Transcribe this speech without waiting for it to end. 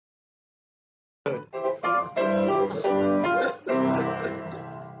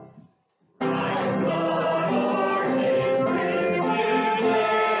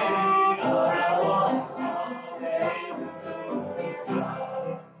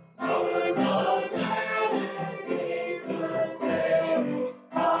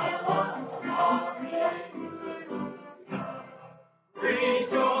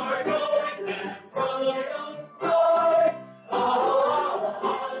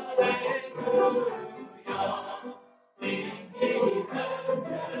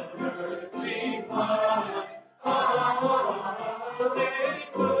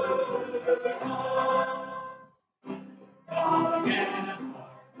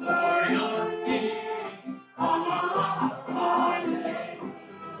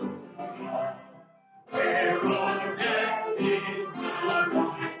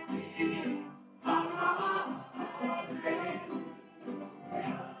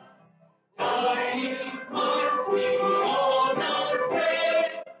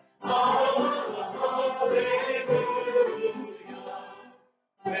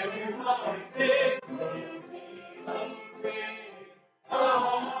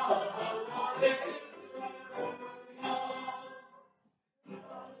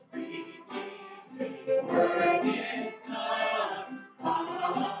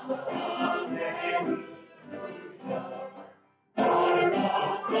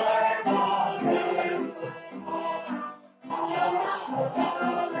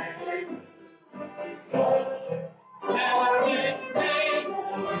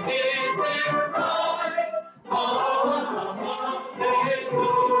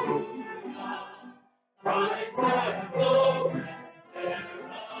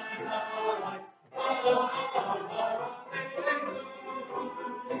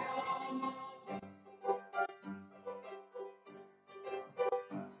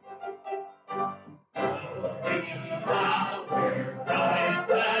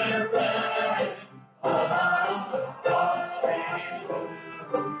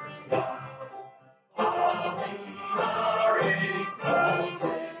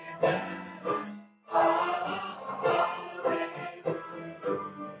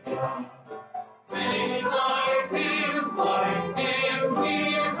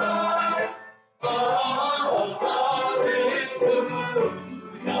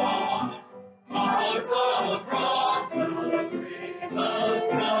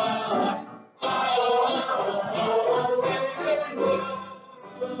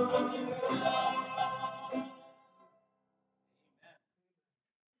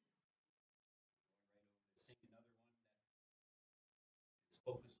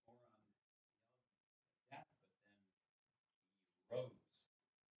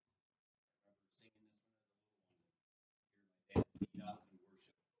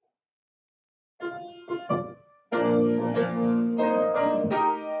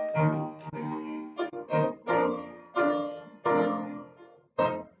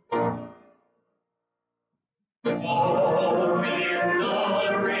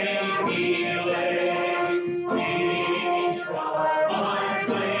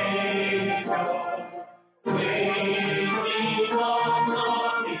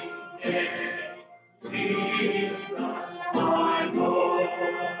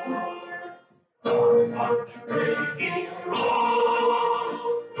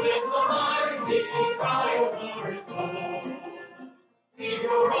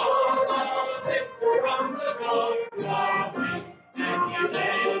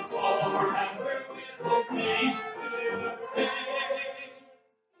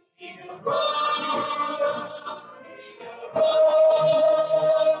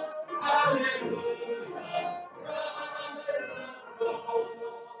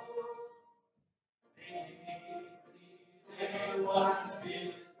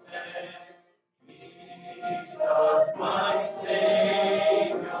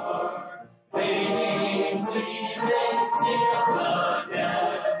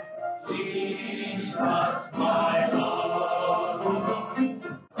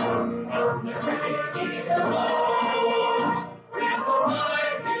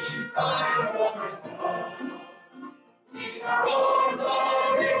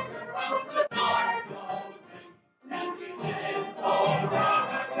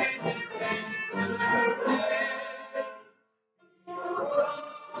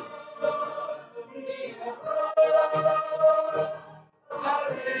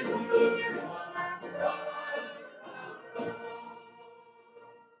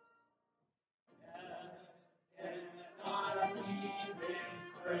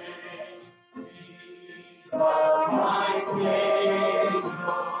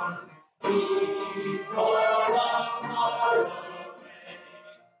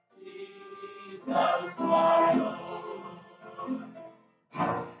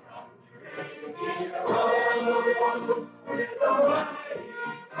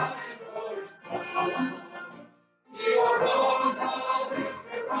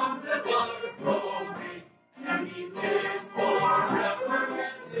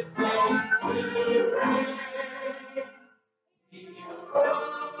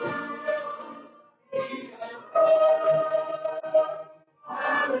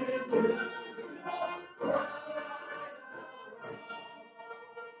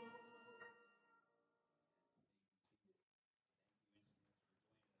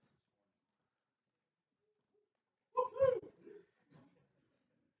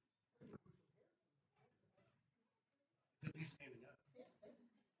standing up.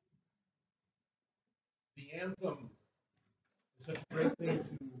 The anthem is such a great thing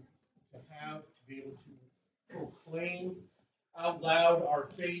to have, to be able to proclaim out loud our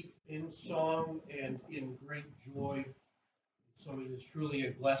faith in song and in great joy. So it is truly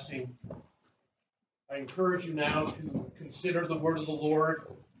a blessing. I encourage you now to consider the word of the Lord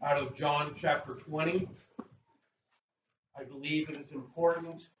out of John chapter 20. I believe it is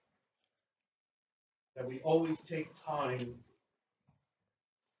important that we always take time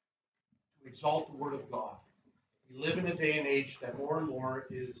to exalt the word of God. We live in a day and age that more and more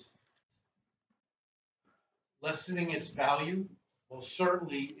is lessening its value, while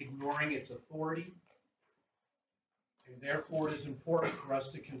certainly ignoring its authority. And therefore, it is important for us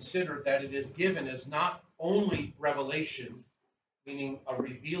to consider that it is given as not only revelation, meaning a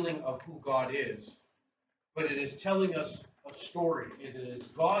revealing of who God is, but it is telling us a story. It is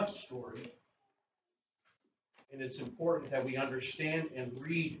God's story. And it's important that we understand and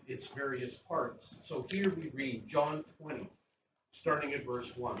read its various parts. So here we read John 20, starting at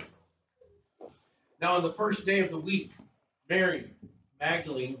verse 1. Now on the first day of the week, Mary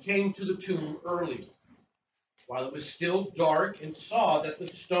Magdalene came to the tomb early, while it was still dark, and saw that the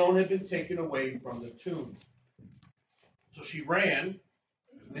stone had been taken away from the tomb. So she ran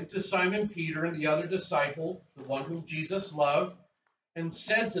and went to Simon Peter and the other disciple, the one whom Jesus loved, and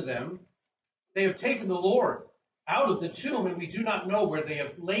said to them, "They have taken the Lord out of the tomb, and we do not know where they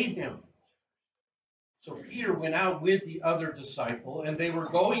have laid him." So Peter went out with the other disciple, and they were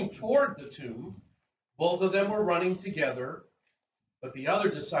going toward the tomb. Both of them were running together, but the other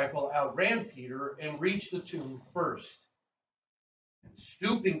disciple outran Peter and reached the tomb first. And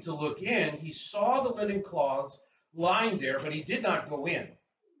stooping to look in, he saw the linen cloths lying there, but he did not go in.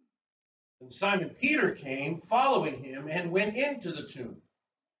 Then Simon Peter came, following him, and went into the tomb.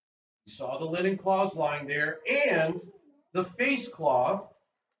 He saw the linen cloths lying there, and the face cloth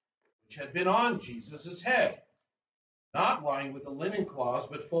which had been on Jesus' head, not lying with the linen cloths,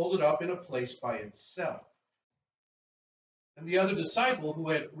 but folded up in a place by itself. And the other disciple, who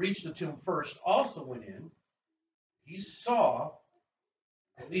had reached the tomb first, also went in. He saw,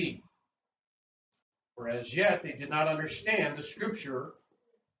 believed. For as yet they did not understand the scripture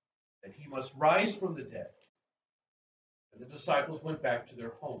that he must rise from the dead. And the disciples went back to their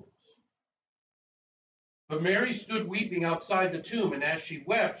homes. But Mary stood weeping outside the tomb, and as she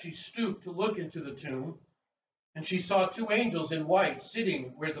wept, she stooped to look into the tomb, and she saw two angels in white sitting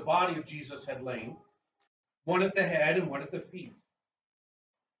where the body of Jesus had lain, one at the head and one at the feet.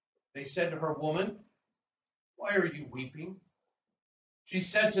 They said to her, "Woman, why are you weeping?" She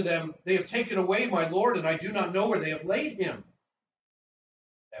said to them, "They have taken away my Lord, and I do not know where they have laid him."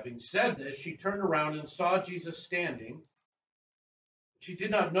 Having said this, she turned around and saw Jesus standing. She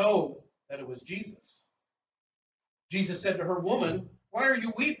did not know that it was Jesus. Jesus said to her, "Woman, why are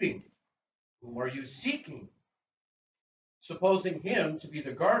you weeping? Whom are you seeking?" Supposing him to be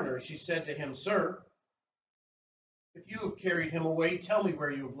the gardener, she said to him, "Sir, if you have carried him away, tell me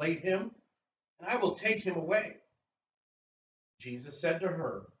where you have laid him, and I will take him away." Jesus said to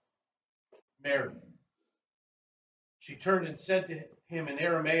her, "Mary." She turned and said to him in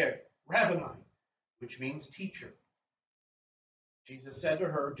Aramaic, "Rabboni," which means teacher. Jesus said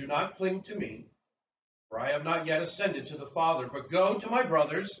to her, "Do not cling to me, for I have not yet ascended to the Father, but go to my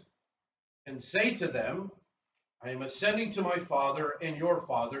brothers and say to them, I am ascending to my Father and your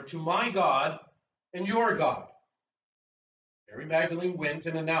Father, to my God and your God." Mary Magdalene went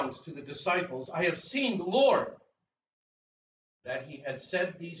and announced to the disciples, "I have seen the Lord," that he had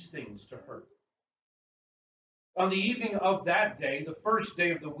said these things to her. On the evening of that day, the first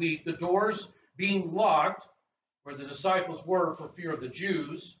day of the week, the doors being locked where the disciples were for fear of the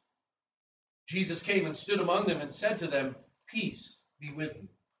Jews, Jesus came and stood among them and said to them, "Peace be with you."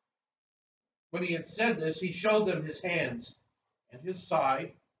 When he had said this, he showed them his hands and his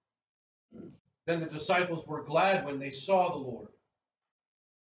side. Then the disciples were glad when they saw the Lord.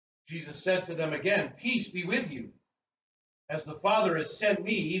 Jesus said to them again, "Peace be with you. As the Father has sent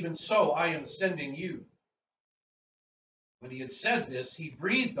me, even so I am sending you." When he had said this, he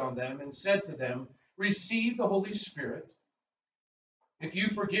breathed on them and said to them, "Receive the Holy Spirit. If you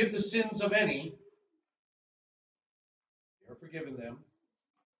forgive the sins of any, they are forgiven them.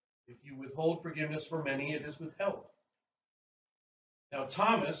 If you withhold forgiveness from any, it is withheld." Now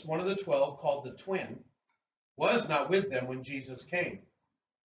Thomas, one of the 12, called the twin, was not with them when Jesus came.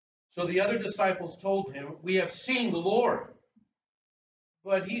 So the other disciples told him, "We have seen the Lord."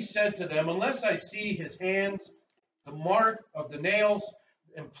 But he said to them, "Unless I see his hands, the mark of the nails,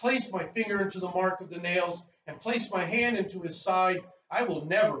 and place my finger into the mark of the nails, and place my hand into his side, I will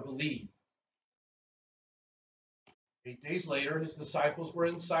never believe." 8 days later, his disciples were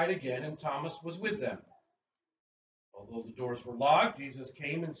inside again, and Thomas was with them. Although the doors were locked, Jesus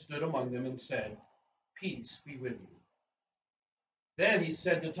came and stood among them and said, "Peace be with you." Then he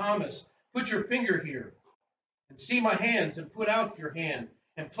said to Thomas, "Put your finger here and see my hands, and put out your hand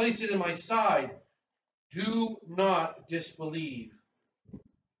and place it in my side. Do not disbelieve,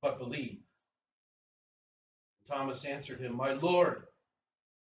 but believe." Thomas answered him, "My Lord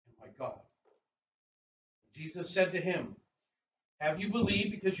and my God." Jesus said to him, "Have you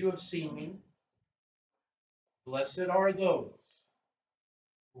believed because you have seen me? Blessed are those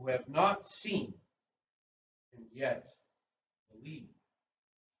who have not seen and yet believe."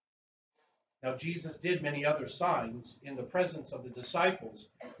 Now Jesus did many other signs in the presence of the disciples,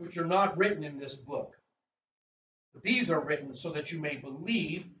 which are not written in this book. But these are written so that you may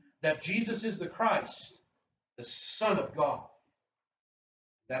believe that Jesus is the Christ, the Son of God,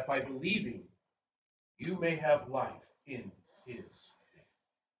 that by believing you may have life in his name.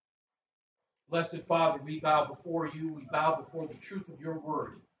 Blessed Father, we bow before you. We bow before the truth of your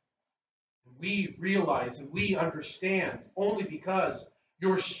word. And we realize and we understand only because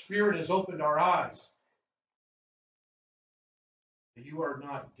your Spirit has opened our eyes that you are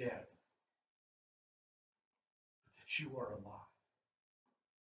not dead, but that you are alive.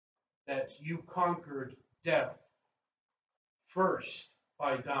 That you conquered death first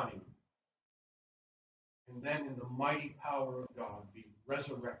by dying, and then in the mighty power of God be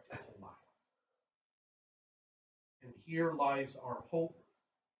resurrected to life. And here lies our hope,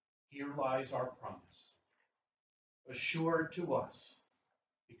 here lies our promise, assured to us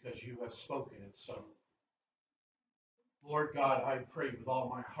because you have spoken it so. Lord God, I pray with all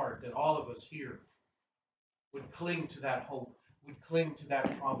my heart that all of us here would cling to that hope, would cling to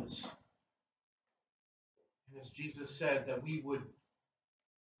that promise. And as Jesus said, that we would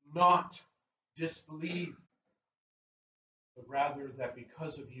not disbelieve, but rather that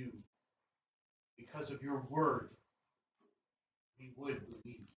because of you, because of your word, we would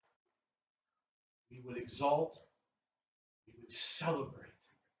believe. We would exalt, we would celebrate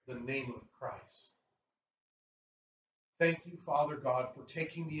the name of Christ. Thank you, Father God, for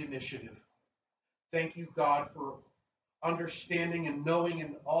taking the initiative. Thank you, God, for understanding and knowing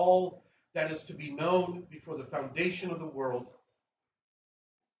and all that is to be known before the foundation of the world.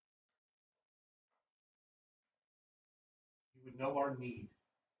 You would know our need.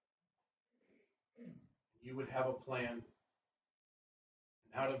 You would have a plan.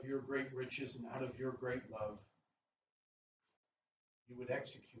 And out of your great riches and out of your great love, you would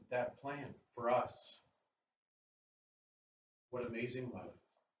execute that plan for us. What amazing love.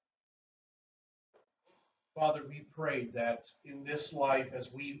 Father, we pray that in this life, as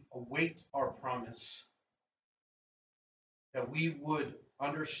we await our promise, that we would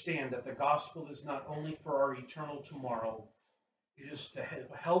understand that the gospel is not only for our eternal tomorrow, it is to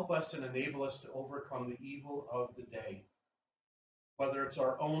help us and enable us to overcome the evil of the day, whether it's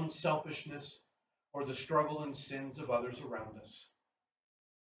our own selfishness or the struggle and sins of others around us,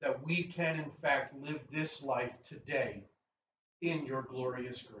 that we can in fact live this life today in your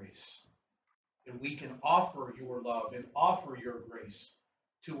glorious grace. And we can offer your love and offer your grace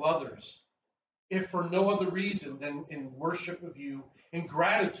to others, if for no other reason than in worship of you and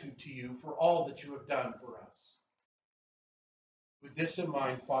gratitude to you for all that you have done for us. With this in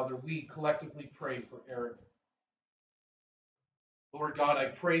mind, Father, we collectively pray for Eric. Lord God, I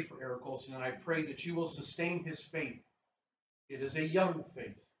pray for Eric Olson, and I pray that you will sustain his faith. It is a young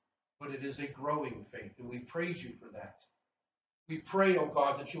faith, but it is a growing faith, and we praise you for that. We pray, oh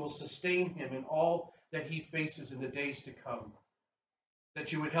God, that you will sustain him in all that he faces in the days to come.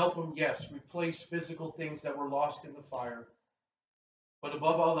 That you would help him, yes, replace physical things that were lost in the fire. But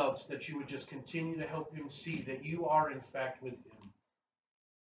above all else, that you would just continue to help him see that you are in fact with him.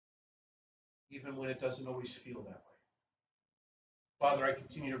 Even when it doesn't always feel that way. Father, I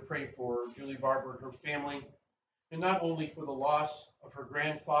continue to pray for Julie Barber and her family, and not only for the loss of her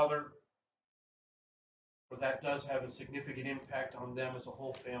grandfather, for that does have a significant impact on them as a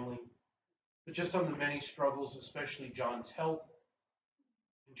whole family, but just on the many struggles, especially John's health,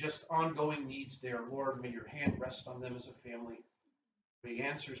 and just ongoing needs there. Lord, may your hand rest on them as a family. May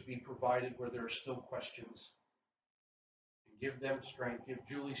answers be provided where there are still questions. And give them strength. Give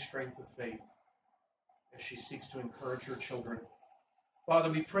Julie strength of faith as she seeks to encourage her children. Father,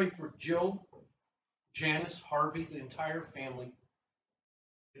 we pray for Jill, Janice, Harvey, the entire family.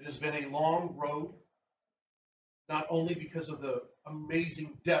 It has been a long road, not only because of the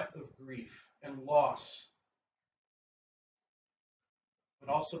amazing depth of grief and loss, but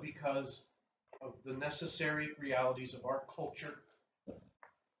also because of the necessary realities of our culture,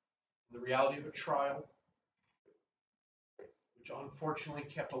 the reality of a trial, which unfortunately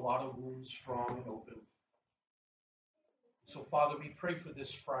kept a lot of wounds strong and open. So, Father, we pray for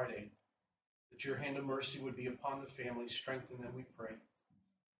this Friday that your hand of mercy would be upon the family. Strengthen them, we pray.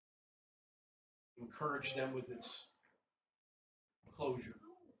 Encourage them with its closure.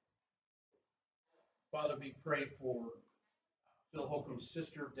 Father, we pray for Phil Holcomb's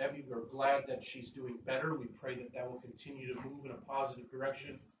sister, Debbie. We're glad that she's doing better. We pray that that will continue to move in a positive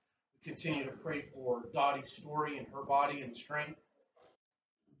direction. We continue to pray for Dottie's story and her body and strength,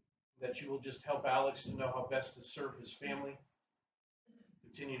 that you will just help Alex to know how best to serve his family.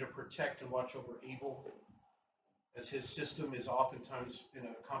 Continue to protect and watch over Abel, as his system is oftentimes in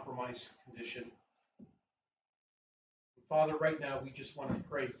a compromised condition. Father, right now we just want to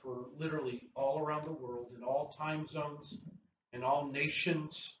pray for literally all around the world, in all time zones, in all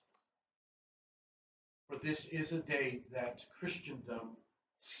nations. For this is a day that Christendom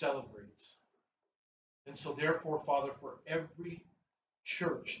celebrates. And so therefore, Father, for every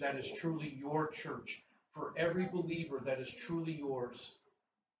church that is truly your church, for every believer that is truly yours,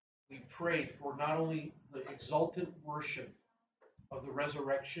 we pray for not only the exultant worship of the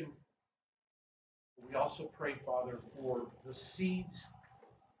resurrection, but we also pray, Father, for the seeds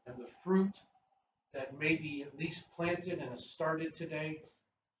and the fruit that may be at least planted and started today,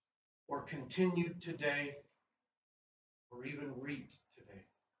 or continued today, or even reaped today.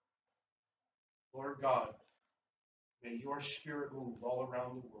 Lord God, may your Spirit move all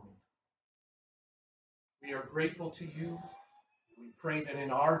around the world. We are grateful to you. We pray that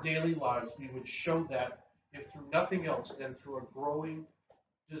in our daily lives we would show that, if through nothing else, then through a growing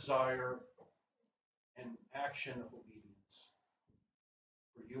desire and action of obedience.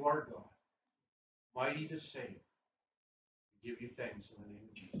 For you are God, mighty to save. We give you thanks in the name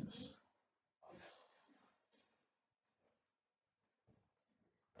of Jesus. Amen.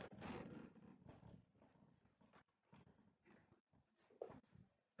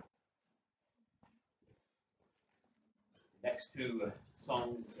 Next two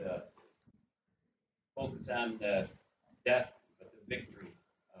songs focus on death, but the victory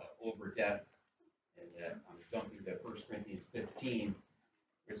over death. And I'm jumping to 1 Corinthians 15,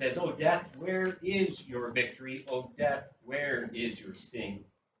 where it says, "O death, where is your victory? O death, where is your sting?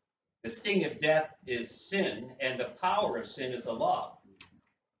 The sting of death is sin, and the power of sin is the law.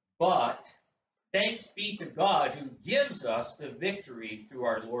 But thanks be to God who gives us the victory through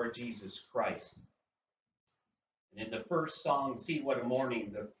our Lord Jesus Christ." And in the first song, "See What a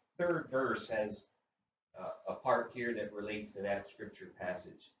Morning," the third verse has a part here that relates to that scripture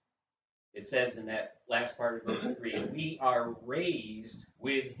passage. It says in that last part of verse 3, "We are raised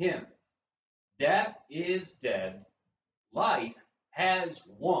with him. Death is dead. Life has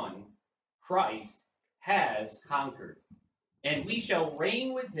won. Christ has conquered. And we shall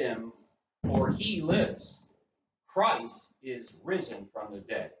reign with him, for he lives. Christ is risen from the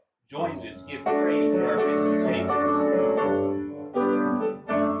dead." Join us, give praise to our risen Savior.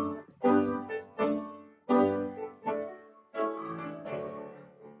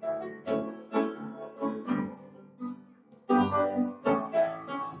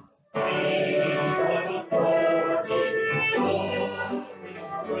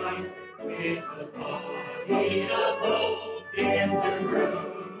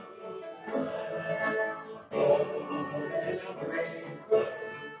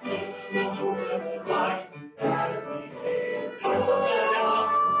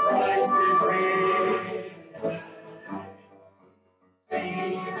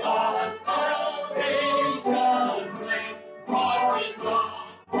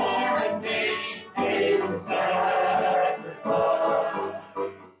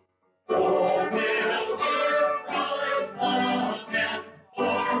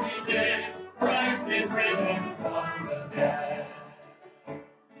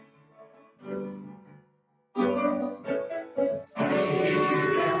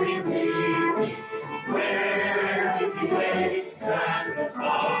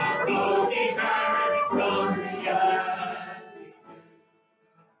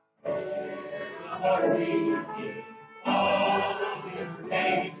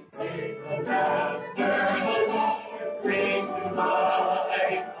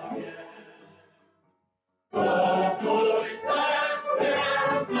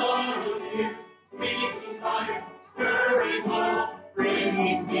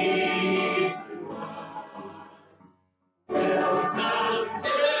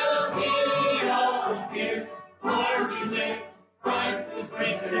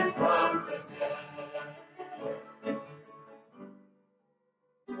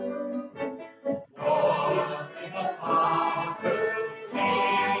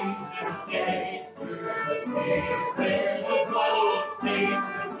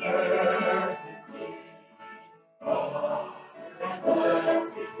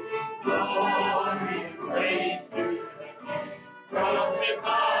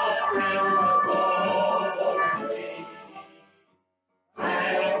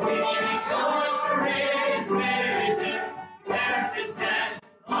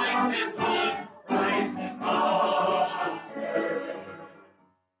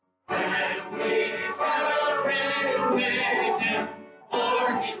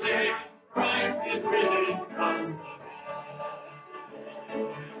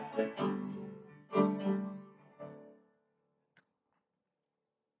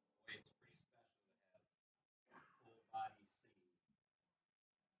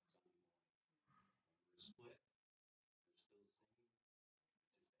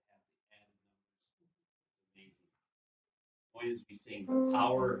 point as we sing the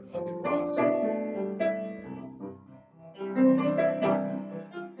power of the cross.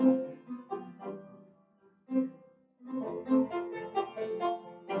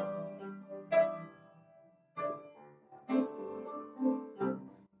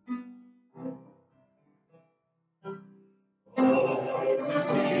 To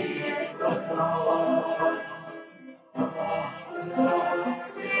see the cross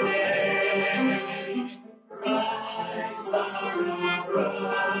this day, Christ our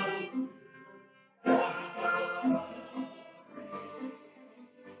cross.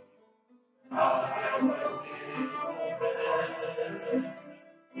 I was in forever,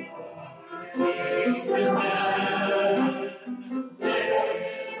 to man, led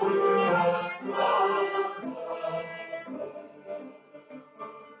to the cross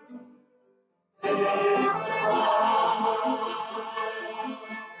is the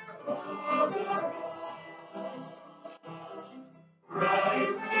of the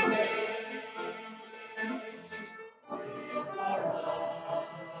Christ he made, sin for us,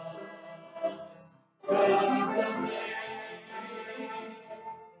 God the flame,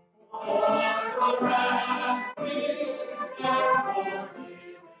 for the wrath is now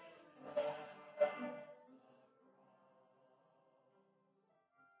forgiven.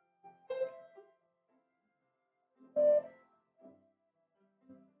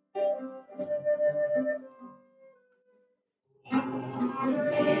 To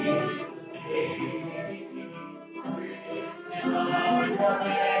see the day written on your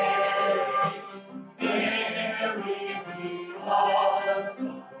days, Mary we also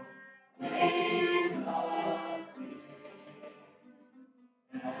made of sin,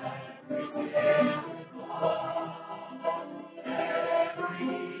 every day to fall, every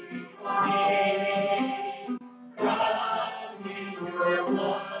day, from your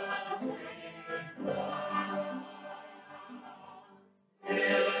blood stained brow,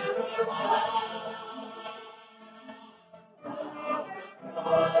 is the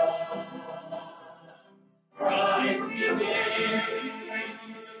Christ be made,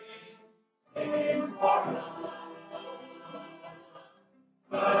 sin for us,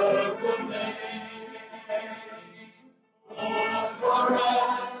 of the name, for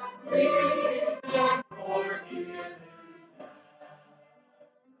us, is not forgiven.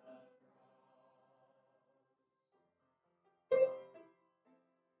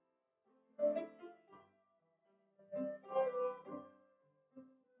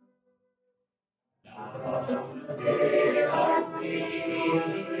 Now the day our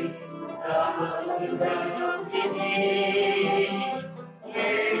feast, now the ground beneath,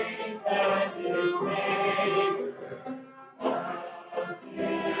 waits as his Maker, us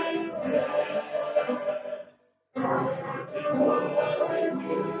his death, curtain open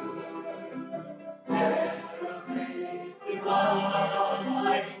to, and grace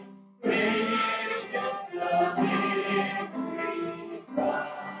divine, greatness the victory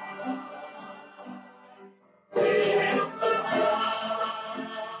crown. Is the power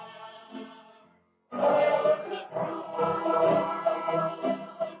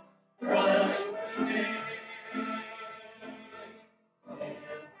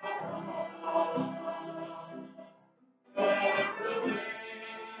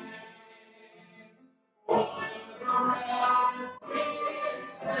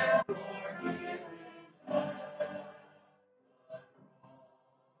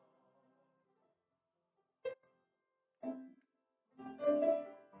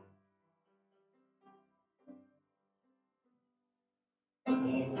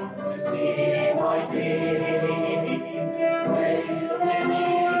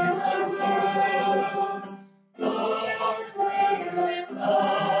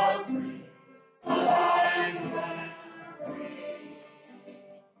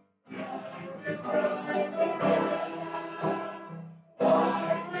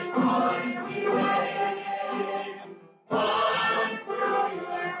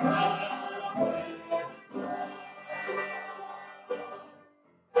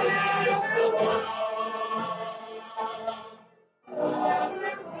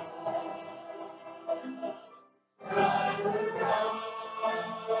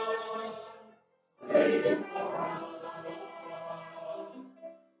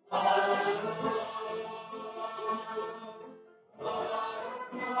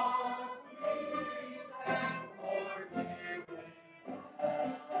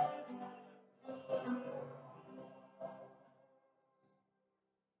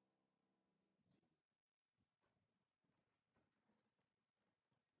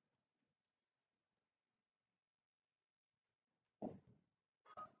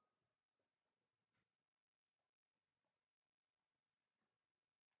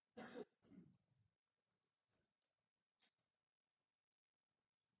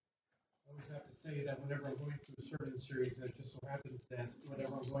say that whenever I'm going through a certain series, and it just so happens that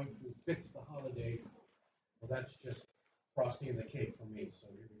whatever I'm going through fits the holiday. Well, that's just frosting in the cake for me. So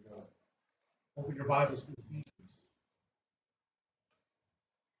here we go. Open your Bibles to Ephesians.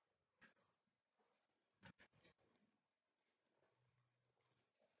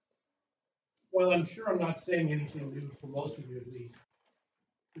 Well, I'm sure I'm not saying anything new for most of you at least.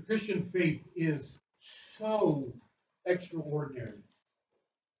 The Christian faith is so extraordinary.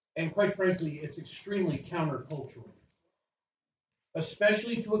 And quite frankly, it's extremely countercultural,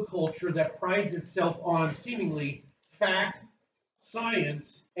 especially to a culture that prides itself on seemingly fact,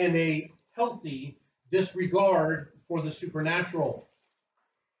 science, and a healthy disregard for the supernatural.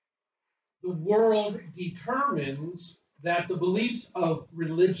 The world determines that the beliefs of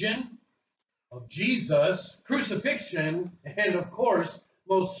religion, of Jesus, crucifixion, and of course,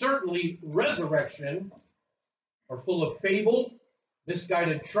 most certainly resurrection, are full of fable,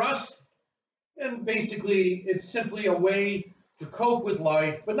 misguided trust, and basically it's simply a way to cope with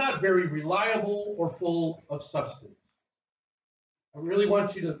life, but not very reliable or full of substance. I really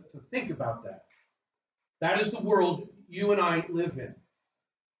want you to think about that. That is the world you and I live in.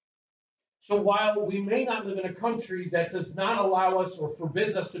 So while we may not live in a country that does not allow us or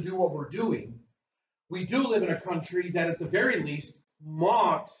forbids us to do what we're doing, we do live in a country that at the very least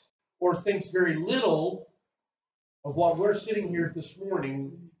mocks or thinks very little of what we're sitting here this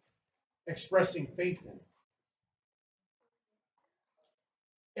morning expressing faith in.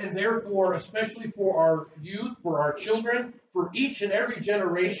 And therefore, especially for our youth, for our children, for each and every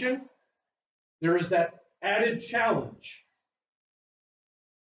generation, there is that added challenge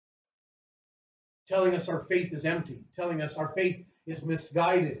telling us our faith is empty, telling us our faith is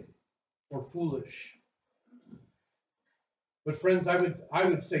misguided or foolish. But friends, I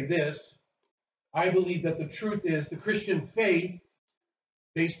would say this. I believe that the truth is the Christian faith,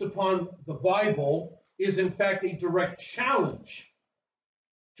 based upon the Bible, is in fact a direct challenge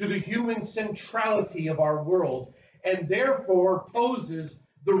to the human centrality of our world, and therefore poses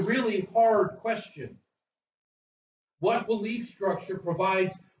the really hard question. What belief structure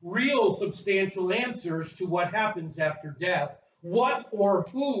provides real substantial answers to what happens after death? What or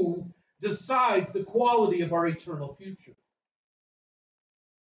who decides the quality of our eternal future?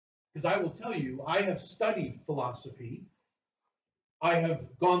 Because I will tell you, I have studied philosophy. I have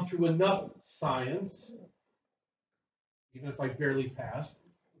gone through enough science, even if I barely passed,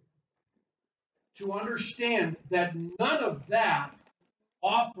 to understand that none of that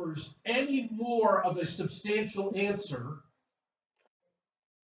offers any more of a substantial answer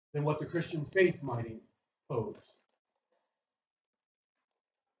than what the Christian faith might pose.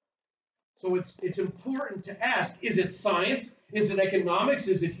 So it's important to ask, is it science? Is it economics?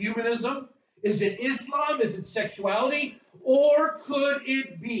 Is it humanism? Is it Islam? Is it sexuality? Or could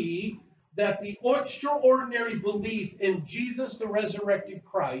it be that the extraordinary belief in Jesus, the resurrected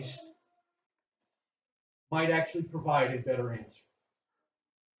Christ, might actually provide a better answer?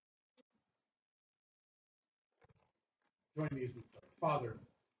 Join me as we pray. Father,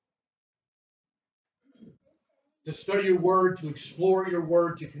 to study your word, to explore your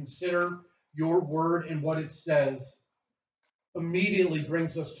word, to consider your word and what it says, immediately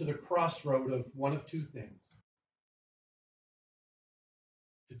brings us to the crossroad of one of two things: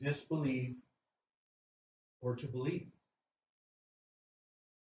 to disbelieve or to believe,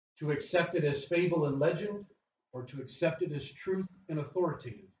 to accept it as fable and legend, or to accept it as truth and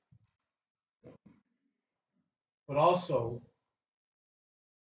authoritative. But also,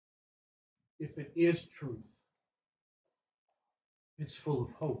 if it is truth, it's full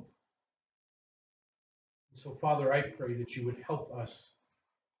of hope. And so, Father, I pray that you would help us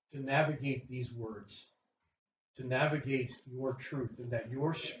to navigate these words, to navigate your truth, and that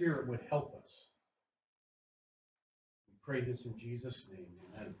your Spirit would help us. We pray this in Jesus' name.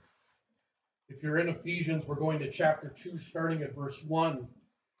 Amen. If you're in Ephesians, we're going to chapter 2, starting at verse 1.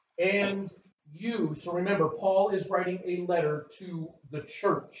 And you, so remember, Paul is writing a letter to the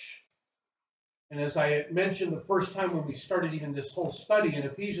church. And as I mentioned the first time when we started even this whole study in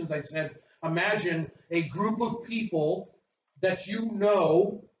Ephesians, I said, imagine a group of people that you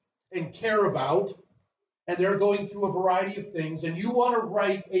know and care about, and they're going through a variety of things, and you want to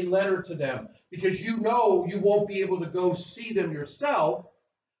write a letter to them because you know you won't be able to go see them yourself,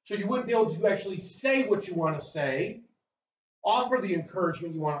 so you wouldn't be able to actually say what you want to say, offer the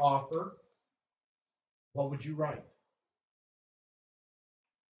encouragement you want to offer. What would you write?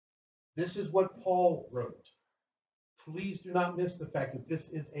 This is what Paul wrote. Please do not miss the fact that this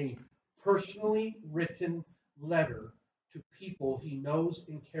is a personally written letter to people he knows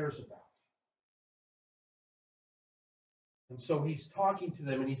and cares about. And so he's talking to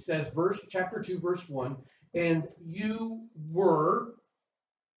them, and he says, chapter 2, verse 1, and you were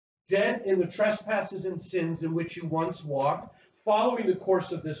dead in the trespasses and sins in which you once walked, following the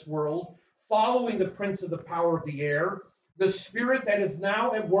course of this world, following the prince of the power of the air, the spirit that is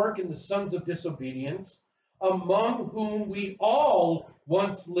now at work in the sons of disobedience, among whom we all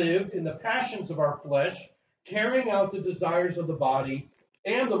once lived in the passions of our flesh, carrying out the desires of the body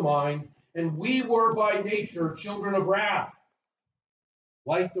and the mind, and we were by nature children of wrath,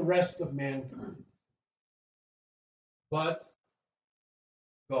 like the rest of mankind. But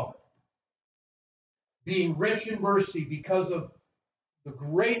God, being rich in mercy because of the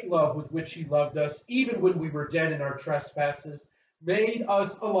great love with which he loved us, even when we were dead in our trespasses, made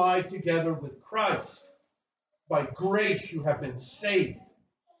us alive together with Christ. By grace you have been saved,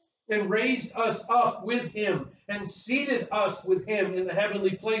 and raised us up with him, and seated us with him in the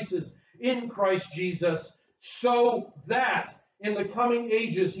heavenly places in Christ Jesus, so that in the coming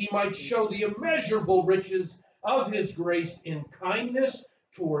ages he might show the immeasurable riches of his grace in kindness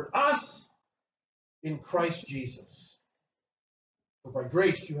toward us in Christ Jesus. For by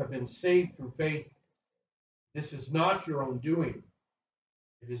grace you have been saved through faith. This is not your own doing.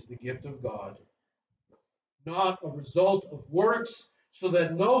 It is the gift of God, not a result of works, so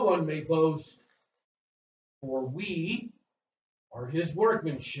that no one may boast. For we are his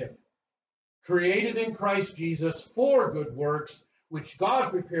workmanship, created in Christ Jesus for good works, which God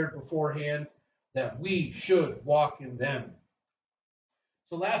prepared beforehand that we should walk in them.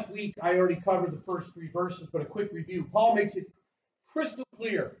 So last week, I already covered the first 3 verses, but a quick review. Paul makes it crystal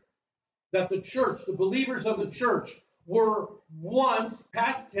clear that the church, the believers of the church, were once,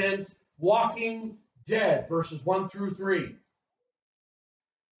 past tense, walking dead, verses 1 through 3.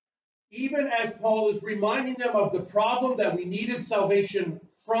 Even as Paul is reminding them of the problem that we needed salvation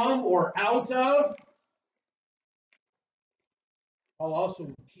from or out of, Paul also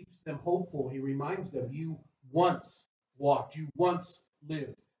keeps them hopeful. He reminds them, you once walked, you once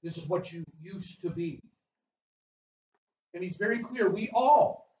lived. This is what you used to be. And he's very clear, we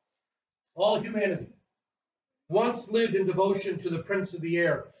all humanity, once lived in devotion to the prince of the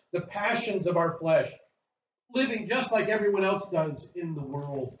air, the passions of our flesh, living just like everyone else does in the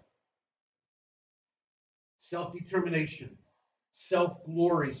world. Self-determination,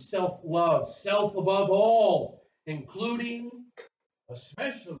 self-glory, self-love, self above all, including,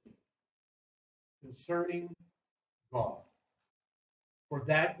 especially, concerning God. For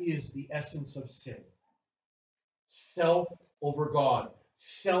that is the essence of sin. Self over God.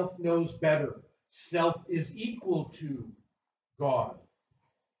 Self knows better. Self is equal to God.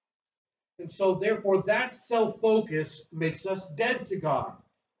 And so, therefore, that self-focus makes us dead to God.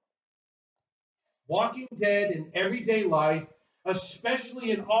 Walking dead in everyday life,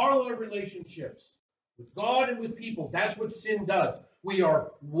 especially in all our relationships with God and with people. That's what sin does. We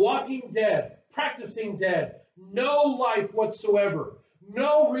are walking dead, practicing dead, no life whatsoever,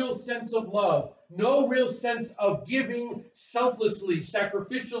 no real sense of love, no real sense of giving selflessly,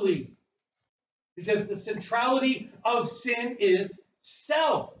 sacrificially, because the centrality of sin is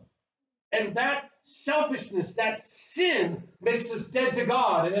self. And that selfishness, that sin, makes us dead to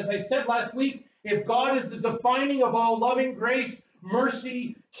God. And as I said last week, if God is the defining of all loving, grace,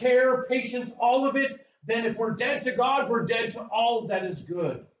 mercy, care, patience, all of it, then if we're dead to God, we're dead to all that is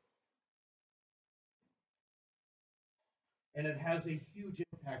good. And it has a huge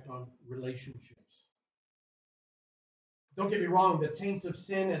impact on relationships. Don't get me wrong, the taint of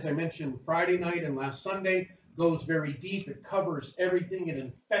sin, as I mentioned Friday night and last Sunday, goes very deep. It covers everything. It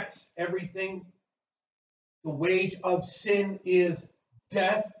infects everything. The wage of sin is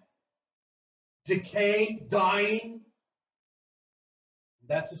death, decay, dying.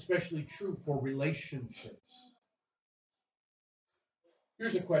 That's especially true for relationships.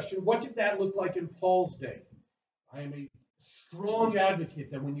 Here's a question. What did that look like in Paul's day? I am a strong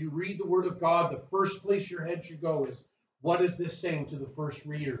advocate that when you read the Word of God, the first place your head should go is, what is this saying to the first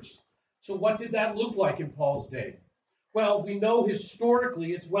readers? So what did that look like in Paul's day? Well, we know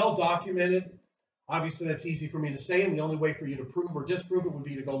historically it's well documented. Obviously, that's easy for me to say, and the only way for you to prove or disprove it would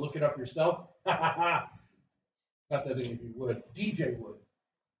be to go look it up yourself. Not that any of you would. DJ would.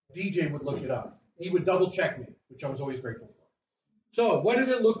 DJ would look it up. He would double check me, which I was always grateful for. So, what did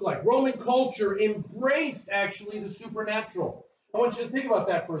it look like? Roman culture embraced, actually, the supernatural. I want you to think about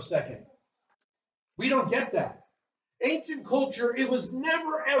that for a second. We don't get that. Ancient culture, it was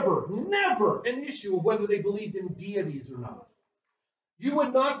never, ever, never an issue of whether they believed in deities or not. You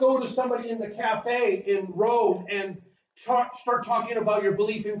would not go to somebody in the cafe in Rome and start talking about your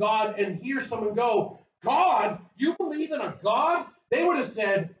belief in God and hear someone go, God? You believe in a God? They would have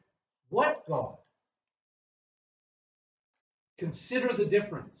said, what God? Consider the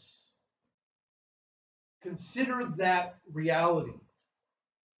difference. Consider that reality.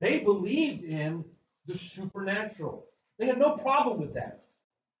 They believed in the supernatural. They had no problem with that.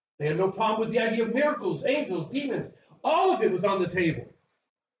 They had no problem with the idea of miracles, angels, demons. All of it was on the table.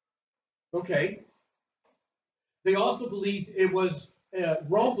 Okay. They also believed it was,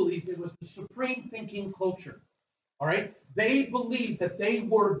 Rome believed it was the supreme thinking culture. All right. They believed that they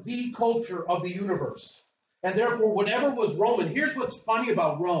were the culture of the universe. And therefore, whatever was Roman, here's what's funny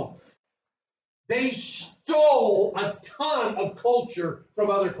about Rome. They stole a ton of culture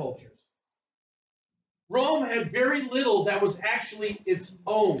from other cultures. Rome had very little that was actually its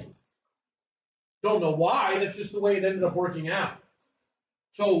own. Don't know why, that's just the way it ended up working out.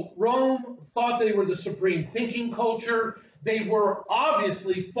 So Rome thought they were the supreme thinking culture. They were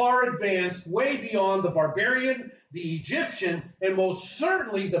obviously far advanced, way beyond the barbarian, the Egyptian, and most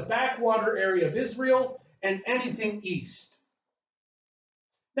certainly the backwater area of Israel and anything east.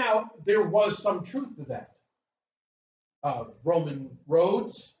 Now, there was some truth to that. Roman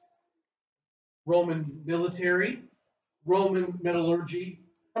roads, Roman military, Roman metallurgy.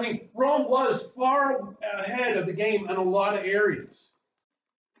 I mean, Rome was far ahead of the game in a lot of areas.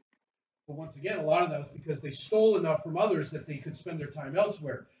 But once again, a lot of that was because they stole enough from others that they could spend their time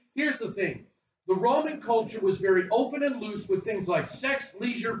elsewhere. Here's the thing. The Roman culture was very open and loose with things like sex,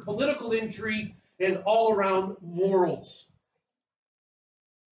 leisure, political intrigue, and all-around morals.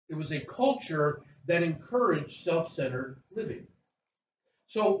 It was a culture that encouraged self-centered living.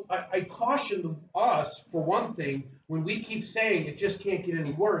 So I caution us, for one thing, when we keep saying it just can't get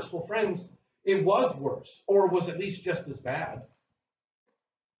any worse. Well, friends, it was worse, or was at least just as bad.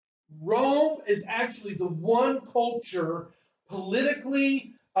 Rome is actually the one culture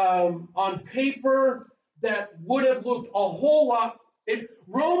politically, on paper, that would have looked a whole lot.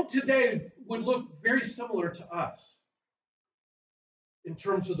 Rome today would look very similar to us in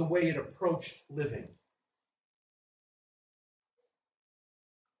terms of the way it approached living.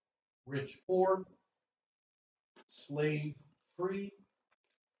 Rich, poor, slave, free,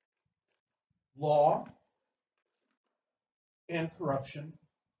 law, and corruption.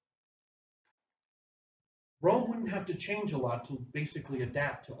 Rome wouldn't have to change a lot to basically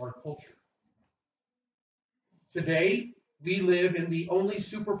adapt to our culture. Today, we live in the only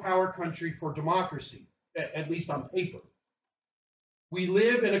superpower country for democracy, at least on paper. We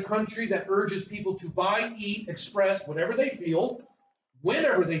live in a country that urges people to buy, eat, express whatever they feel,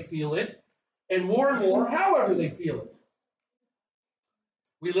 whenever they feel it, and more, however they feel it.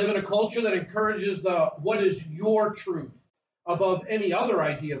 We live in a culture that encourages what is your truth above any other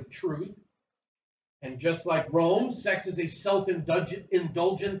idea of truth. And just like Rome, sex is a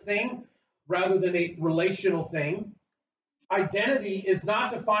self-indulgent thing rather than a relational thing. Identity is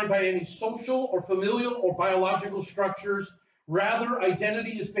not defined by any social or familial or biological structures. Rather,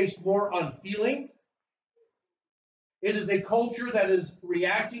 identity is based more on feeling. It is a culture that is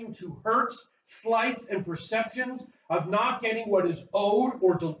reacting to hurts, slights, and perceptions of not getting what is owed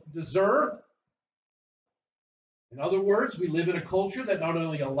or deserved. In other words, we live in a culture that not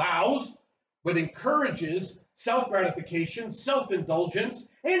only allows, but encourages self-gratification, self-indulgence,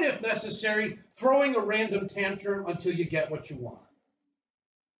 and if necessary, throwing a random tantrum until you get what you want.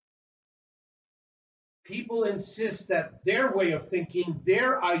 People insist that their way of thinking,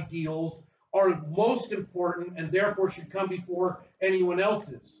 their ideals, are most important and therefore should come before anyone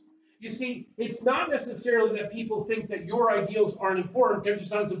else's. You see, it's not necessarily that people think that your ideals aren't important, they're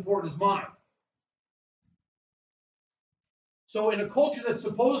just not as important as mine. So in a culture that's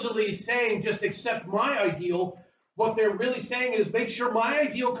supposedly saying just accept my ideal, what they're really saying is make sure my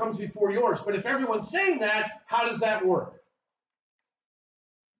ideal comes before yours. But if everyone's saying that, how does that work?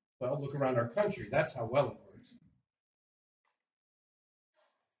 Well, look around our country. That's how well it works.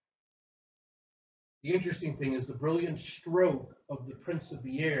 The interesting thing is the brilliant stroke of the Prince of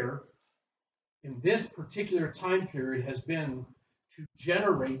the Air in this particular time period has been to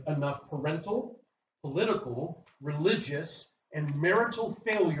generate enough parental, political, religious, and marital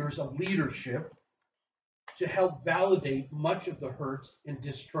failures of leadership to help validate much of the hurt and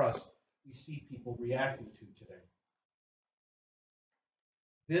distrust we see people reacting to today.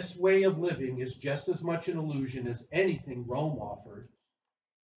 This way of living is just as much an illusion as anything Rome offered,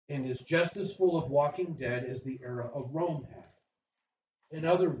 and is just as full of walking dead as the era of Rome had. In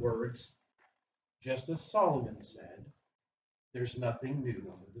other words, just as Solomon said, there's nothing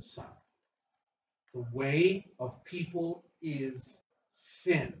new under the sun. The way of people is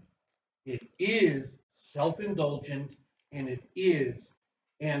sin. It is self-indulgent, and it is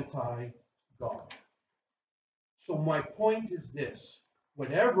anti-God. So my point is this.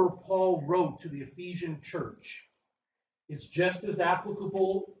 Whatever Paul wrote to the Ephesian church, is just as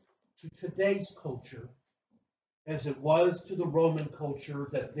applicable to today's culture as it was to the Roman culture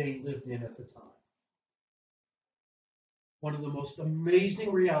that they lived in at the time. One of the most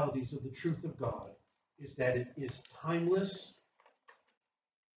amazing realities of the truth of God is that it is timeless,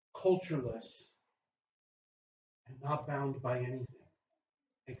 cultureless, and not bound by anything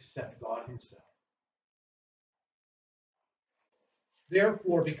except God himself.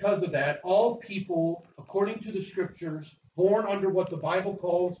 Therefore, because of that, all people, according to the scriptures, born under what the Bible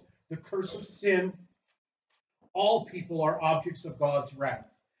calls the curse of sin, all people are objects of God's wrath.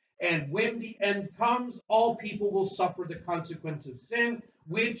 And when the end comes, all people will suffer the consequence of sin,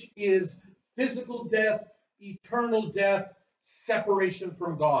 which is physical death, eternal death, separation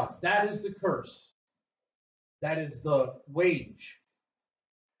from God. That is the curse. That is the wage.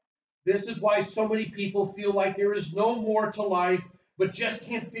 This is why so many people feel like there is no more to life, but just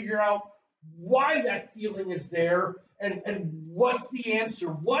can't figure out why that feeling is there and what's the answer.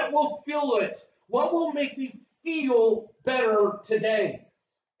 What will fill it? What will make me feel better today?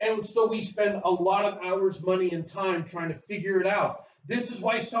 And so we spend a lot of hours, money, and time trying to figure it out. This is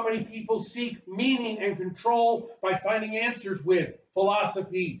why so many people seek meaning and control by finding answers with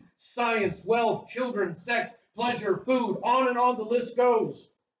philosophy, science, wealth, children, sex, pleasure, food, on and on the list goes.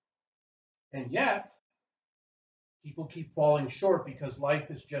 And yet, people keep falling short because life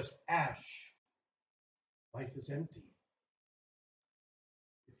is just ash. Life is empty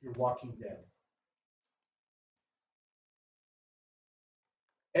if you're walking dead.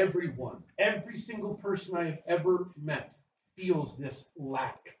 Everyone, every single person I have ever met feels this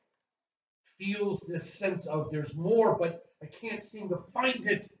lack, feels this sense of there's more, but I can't seem to find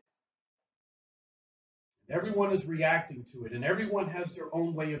it. Everyone is reacting to it, and everyone has their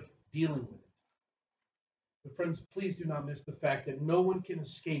own way of dealing with it. But friends, please do not miss the fact that no one can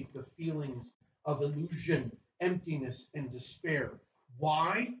escape the feelings of illusion, emptiness, and despair.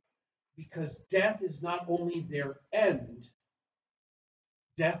 Why? Because death is not only their end,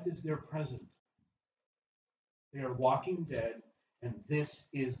 death is their present. They are walking dead, and this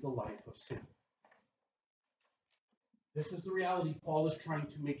is the life of sin. This is the reality Paul is trying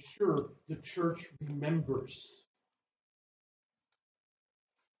to make sure the church remembers,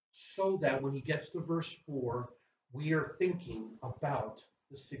 so that when he gets to verse 4, we are thinking about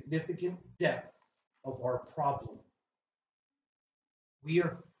the significant depth of our problem. We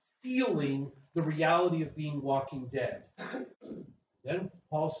are feeling the reality of being walking dead. Then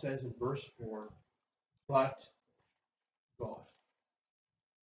Paul says in verse 4, but God.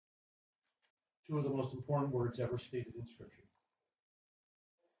 Two of the most important words ever stated in Scripture.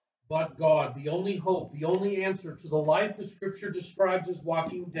 But God, the only hope, the only answer to the life the Scripture describes as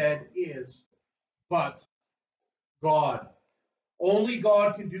walking dead is, but God. Only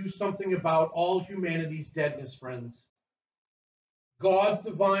God can do something about all humanity's deadness, friends. God's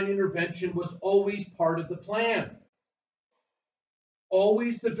divine intervention was always part of the plan.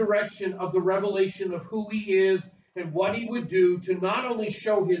 Always the direction of the revelation of who he is and what he would do to not only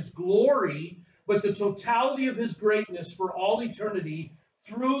show his glory, but the totality of his greatness for all eternity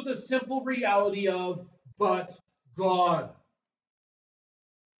through the simple reality of, but God.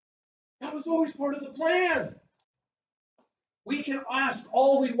 That was always part of the plan. We can ask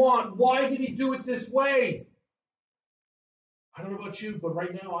all we want. Why did he do it this way? I don't know about you, but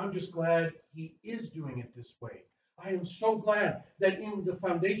right now I'm just glad he is doing it this way. I am so glad that in the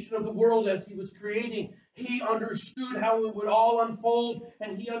foundation of the world as he was creating, he understood how it would all unfold,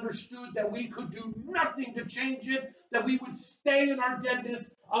 and he understood that we could do nothing to change it, that we would stay in our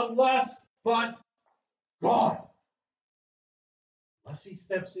deadness unless but God. Unless he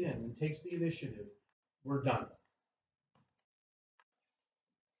steps in and takes the initiative, we're done.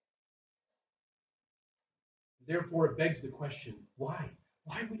 Therefore, it begs the question, why?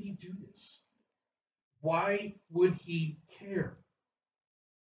 Why would he do this? Why would he care?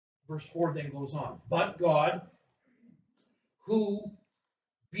 Verse 4 then goes on. But God, who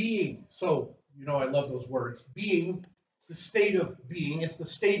being, so, you know, I love those words. Being, it's the state of being. It's the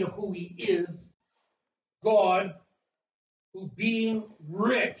state of who he is. God, who being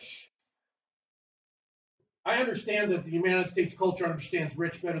rich. I understand that the United States culture understands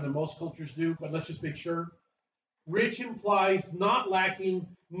rich better than most cultures do, but let's just make sure. Rich implies not lacking,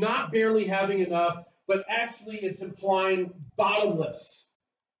 not barely having enough, but actually it's implying bottomless.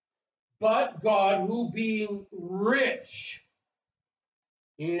 But God, who being rich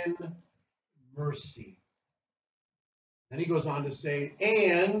in mercy. And he goes on to say,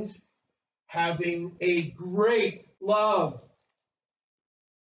 and having a great love.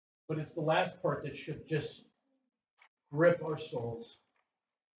 But it's the last part that should just grip our souls.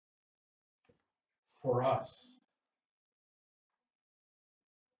 For us.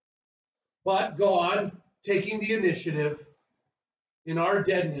 But God taking the initiative in our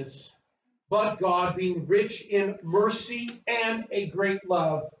deadness, but God being rich in mercy and a great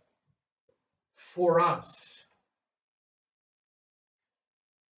love for us.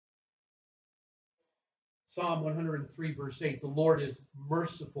 Psalm 103, verse 8, the Lord is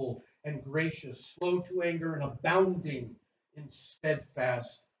merciful and gracious, slow to anger and abounding in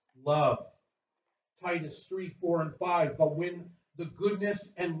steadfast love. Titus 3, 4, and 5, but when the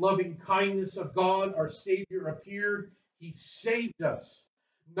goodness and loving kindness of God, our Savior, appeared, he saved us,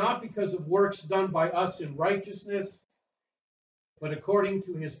 not because of works done by us in righteousness, but according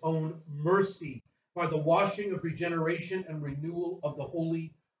to his own mercy, by the washing of regeneration and renewal of the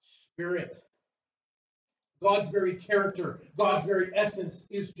Holy Spirit. God's very character, God's very essence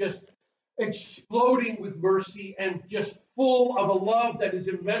is just exploding with mercy and just full of a love that is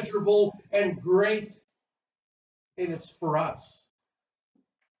immeasurable and great. And it's for us.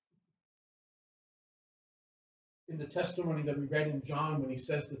 In the testimony that we read in John when he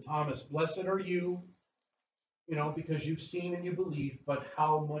says to Thomas, blessed are you, because you've seen and you believe, but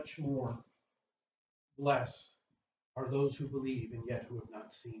how much more blessed are those who believe and yet who have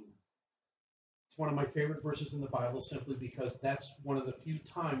not seen. It's one of my favorite verses in the Bible simply because that's one of the few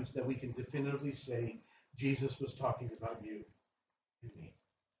times that we can definitively say Jesus was talking about you and me.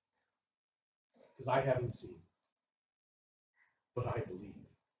 Because I haven't seen, but I believe.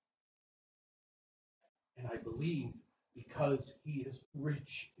 And I believe because he is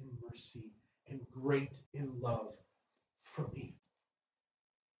rich in mercy and great in love for me,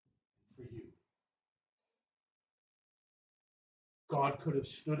 for you. God could have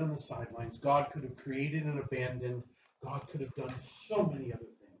stood on the sidelines. God could have created and abandoned. God could have done so many other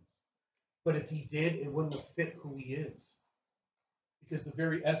things. But if he did, it wouldn't have fit who he is. Because the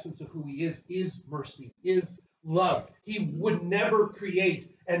very essence of who he is mercy, is love. He would never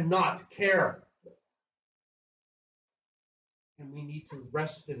create and not care. And we need to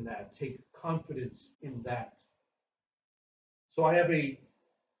rest in that, take confidence in that. So I have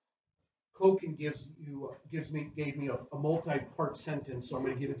Koken gave me a multi-part sentence, so I'm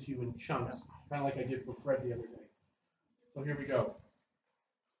going to give it to you in chunks, kind of like I did for Fred the other day. So here we go.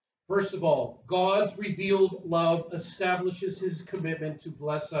 First of all, God's revealed love establishes his commitment to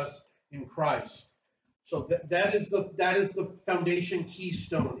bless us in Christ. So that is the foundation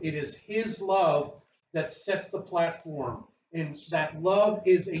keystone. It is his love that sets the platform. And that love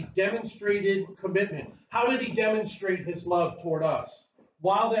is a demonstrated commitment. How did he demonstrate his love toward us?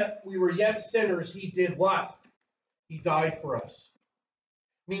 While that we were yet sinners, he did what? He died for us.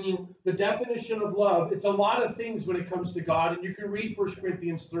 Meaning the definition of love, it's a lot of things when it comes to God, and you can read 1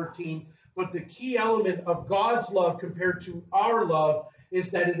 Corinthians 13, but the key element of God's love compared to our love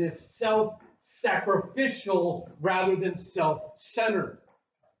is that it is self-sacrificial rather than self-centered.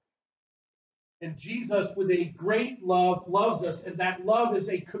 And Jesus, with a great love, loves us, and that love is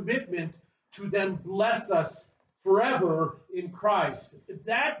a commitment to then bless us forever in Christ.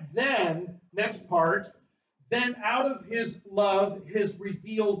 That then, next part, then out of his love, his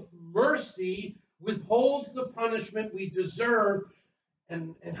revealed mercy withholds the punishment we deserve.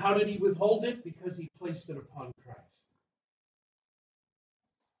 And how did he withhold it? Because he placed it upon Christ.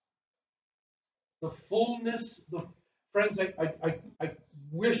 The fullness, friends, I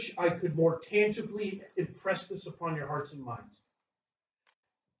wish I could more tangibly impress this upon your hearts and minds.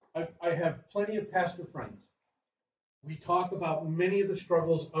 I have plenty of pastor friends. We talk about many of the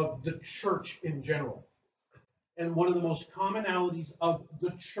struggles of the church in general. And one of the most commonalities of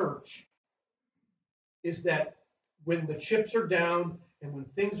the church is that when the chips are down and when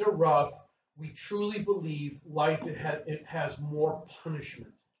things are rough, we truly believe life it has more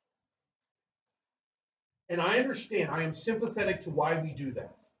punishment. And I understand, I am sympathetic to why we do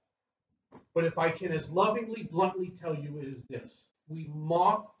that. But if I can as lovingly, bluntly tell you, it is this. We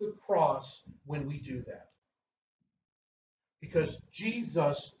mock the cross when we do that. Because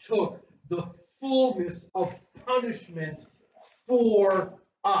Jesus took the fullness of punishment for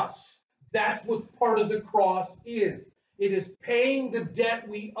us. That's what part of the cross is. It is paying the debt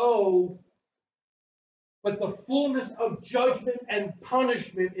we owe, but the fullness of judgment and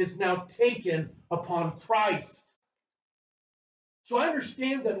punishment is now taken upon Christ. So I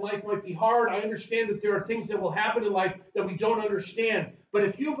understand that life might be hard. I understand that there are things that will happen in life that we don't understand. But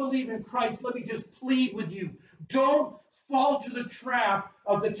if you believe in Christ, let me just plead with you. Don't fall to the trap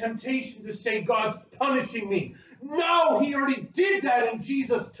of the temptation to say, God's punishing me. No, he already did that and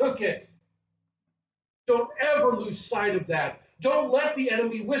Jesus took it. Don't ever lose sight of that. Don't let the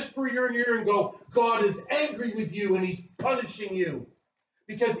enemy whisper in your ear and go, God is angry with you and he's punishing you.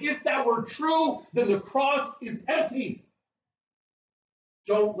 Because if that were true, then the cross is empty.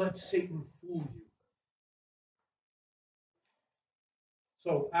 Don't let Satan fool you.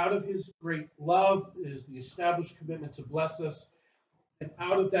 So out of his great love is the established commitment to bless us. And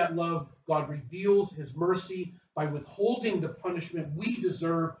out of that love, God reveals his mercy by withholding the punishment we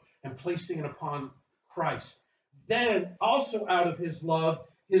deserve and placing it upon Christ. Then, also out of his love,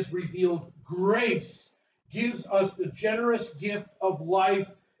 his revealed grace gives us the generous gift of life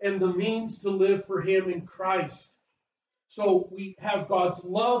and the means to live for him in Christ. So we have God's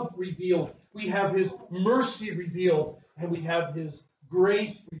love revealed, we have his mercy revealed, and we have his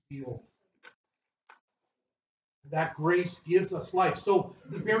grace revealed. That grace gives us life. So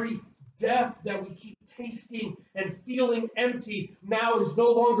the very death that we keep tasting and feeling empty now is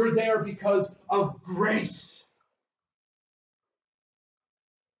no longer there because of grace.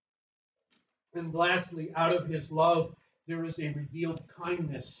 And lastly, out of his love, there is a revealed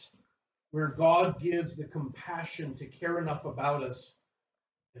kindness where God gives the compassion to care enough about us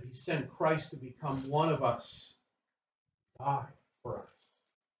that he sent Christ to become one of us, die for us.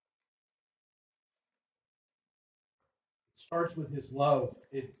 It starts with his love.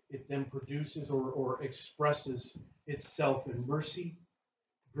 It then produces or expresses itself in mercy,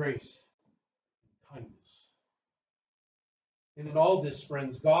 grace, and kindness. And in all this,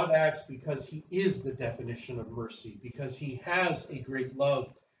 friends, God acts because he is the definition of mercy, because he has a great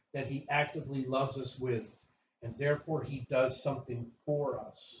love that he actively loves us with, and therefore he does something for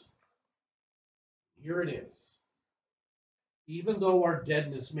us. Here it is. Even though our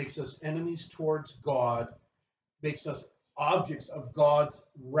deadness makes us enemies towards God, makes us objects of God's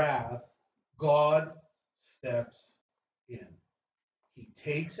wrath, God steps in. He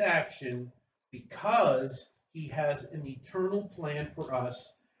takes action because he has an eternal plan for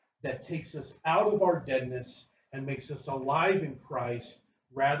us that takes us out of our deadness and makes us alive in Christ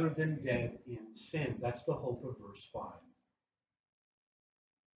rather than dead in sin. That's the hope of verse 5.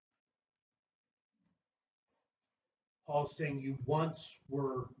 Paul's saying you once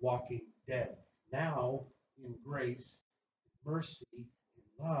were walking dead. Now, in grace, mercy,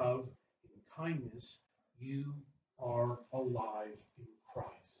 in love, in kindness, you are alive in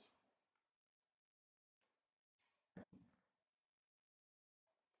Christ.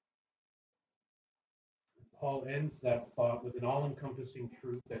 Paul ends that thought with an all-encompassing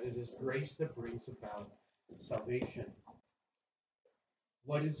truth that it is grace that brings about salvation.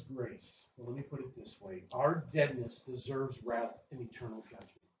 What is grace? Well, let me put it this way. Our deadness deserves wrath and eternal judgment.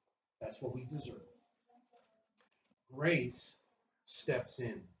 That's what we deserve. Grace steps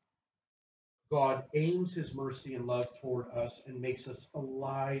in. God aims his mercy and love toward us and makes us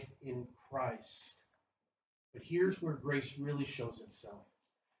alive in Christ. But here's where grace really shows itself.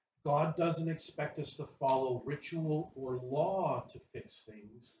 God doesn't expect us to follow ritual or law to fix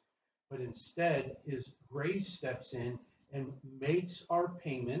things, but instead his grace steps in and makes our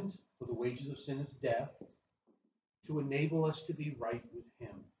payment, for the wages of sin is death, to enable us to be right with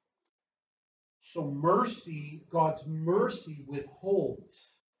him. So mercy, God's mercy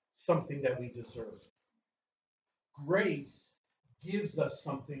withholds something that we deserve. Grace gives us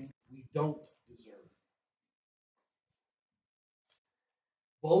something we don't deserve.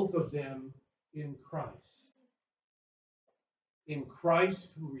 Both of them in Christ. In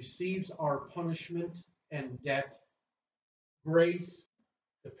Christ, who receives our punishment and debt, grace,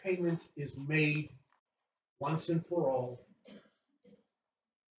 the payment is made once and for all.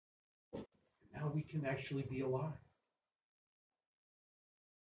 Now we can actually be alive.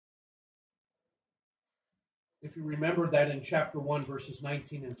 If you remember that in chapter 1, verses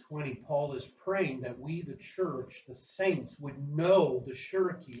 19 and 20, Paul is praying that we, the church, the saints, would know the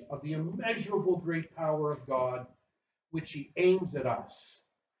surety of the immeasurable great power of God, which he aims at us.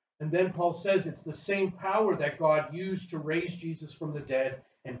 And then Paul says it's the same power that God used to raise Jesus from the dead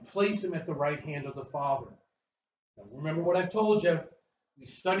and place him at the right hand of the Father. Now, remember what I've told you. We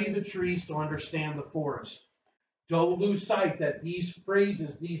study the trees to understand the forest. Don't lose sight that these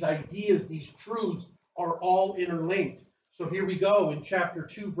phrases, these ideas, these truths are all interlinked. So here we go in chapter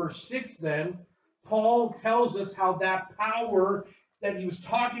 2, verse 6 then. Paul tells us how that power that he was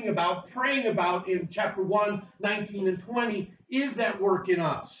talking about, praying about in chapter 1, 19 and 20, is at work in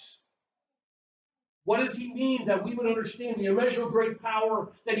us. What does he mean? That we would understand the immeasurable great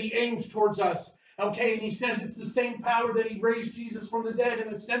power that he aims towards us. Okay, and he says it's the same power that he raised Jesus from the dead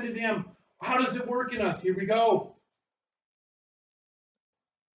and ascended him. How does it work in us? Here we go.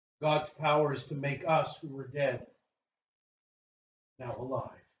 God's power is to make us who were dead now alive.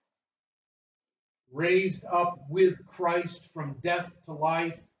 Raised up with Christ from death to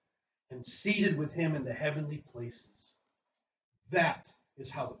life and seated with him in the heavenly places. That is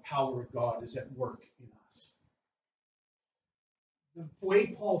how the power of God is at work in us. the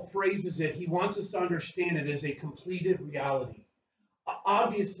way Paul phrases it, he wants us to understand it as a completed reality.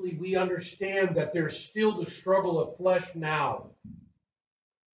 Obviously, we understand that there's still the struggle of flesh now.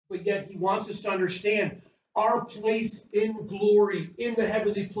 But yet he wants us to understand our place in glory in the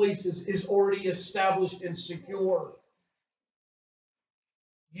heavenly places is already established and secure.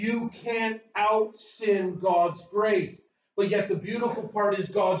 You can't out-sin God's grace. But yet the beautiful part is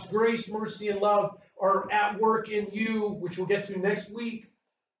God's grace, mercy, and love are at work in you, which we'll get to next week,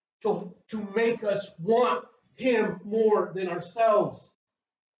 to make us want him more than ourselves.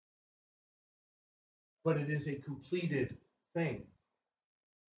 But it is a completed thing.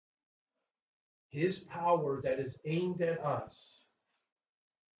 His power that is aimed at us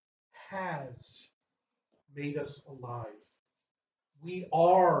has made us alive. We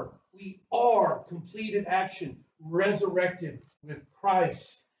are completed action, resurrected with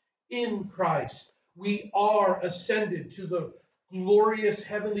Christ, in Christ. We are ascended to the glorious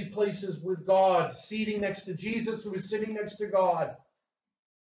heavenly places with God, seating next to Jesus, who is sitting next to God,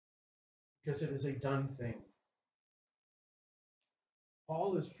 because it is a done thing.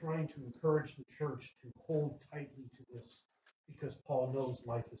 Paul is trying to encourage the church to hold tightly to this, because Paul knows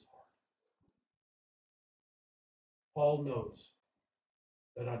life is hard. Paul knows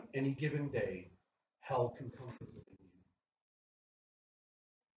that on any given day, hell can come visiting you.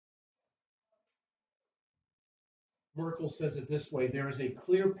 Merkel says it this way: there is a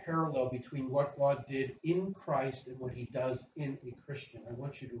clear parallel between what God did in Christ and what he does in a Christian. I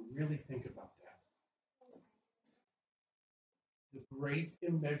want you to really think about that. The great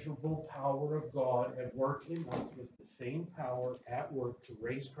immeasurable power of God at work in us was the same power at work to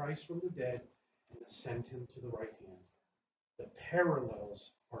raise Christ from the dead and ascend him to the right hand. The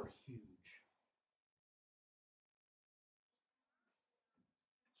parallels are huge.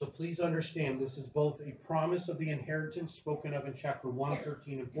 So please understand, this is both a promise of the inheritance spoken of in chapter 1,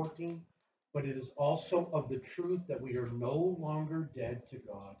 13, and 14, but it is also of the truth that we are no longer dead to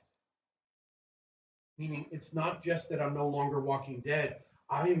God. Meaning, it's not just that I'm no longer walking dead.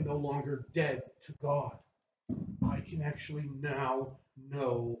 I am no longer dead to God. I can actually now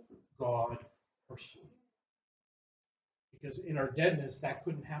know God personally. Because in our deadness, that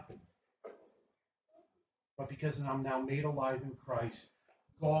couldn't happen. But because I'm now made alive in Christ,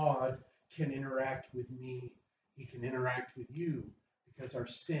 God can interact with me. He can interact with you because our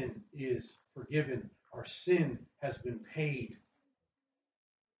sin is forgiven. Our sin has been paid.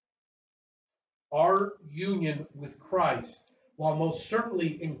 Our union with Christ, while most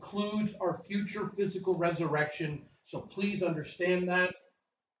certainly includes our future physical resurrection, so please understand that.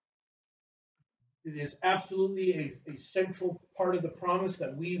 It is absolutely a central part of the promise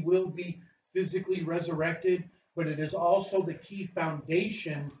that we will be physically resurrected, but it is also the key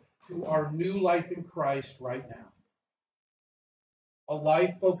foundation to our new life in Christ right now. A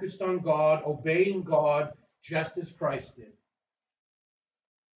life focused on God, obeying God, just as Christ did.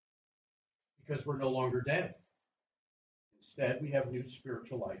 Because we're no longer dead. Instead, we have new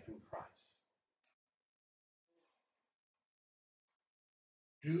spiritual life in Christ.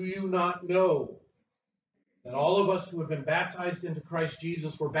 Do you not know that all of us who have been baptized into Christ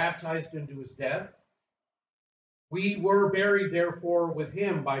Jesus were baptized into his death? We were buried, therefore, with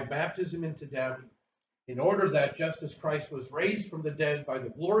him by baptism into death, in order that, just as Christ was raised from the dead by the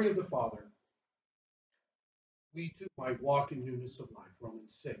glory of the Father, we too might walk in newness of life.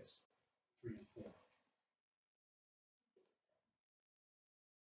 Romans 6, 3 and 4.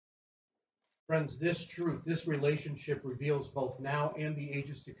 Friends, this truth, this relationship reveals both now and the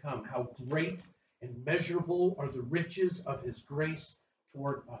ages to come how great and measurable are the riches of his grace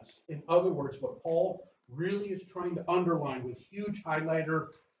toward us. In other words, what Paul really is trying to underline with huge highlighter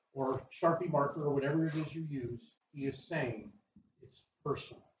or Sharpie marker or whatever it is you use, he is saying it's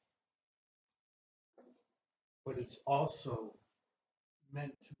personal. But it's also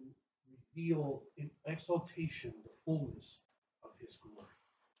meant to reveal in exaltation the fullness of his glory.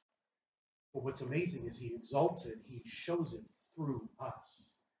 But what's amazing is he exalts it, he shows it through us.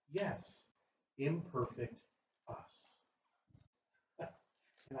 Yes, imperfect us.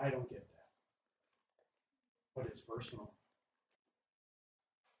 And I don't get that. But it's personal.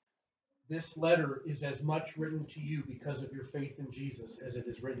 This letter is as much written to you because of your faith in Jesus as it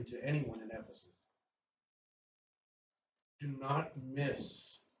is written to anyone in Ephesus. Do not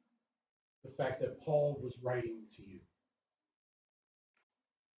miss the fact that Paul was writing to you.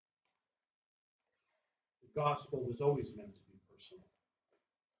 The gospel was always meant to be personal.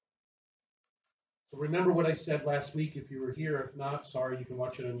 So remember what I said last week if you were here. If not, sorry, you can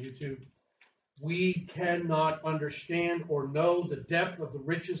watch it on YouTube. We cannot understand or know the depth of the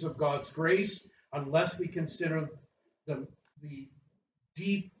riches of God's grace unless we consider the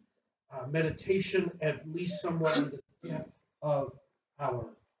deep meditation, at least somewhat in the depth of our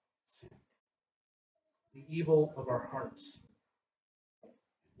sin, the evil of our hearts.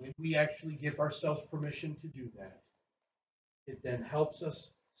 When we actually give ourselves permission to do that, it then helps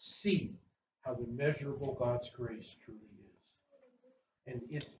us see how immeasurable God's grace truly is. And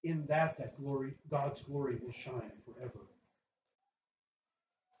it's in that God's glory will shine forever.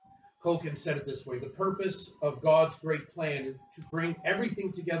 Koken said it this way: the purpose of God's great plan is to bring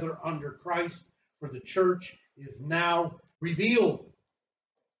everything together under Christ for the church is now revealed.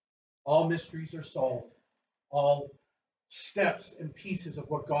 All mysteries are solved. All steps and pieces of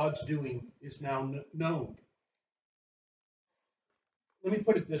what God's doing is now known. Let me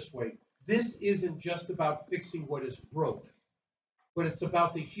put it this way. This isn't just about fixing what is broke, but it's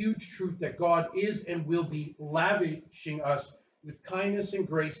about the huge truth that God is and will be lavishing us with kindness and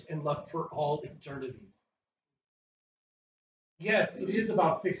grace and love for all eternity. Yes, it is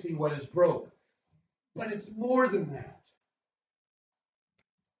about fixing what is broke, but it's more than that.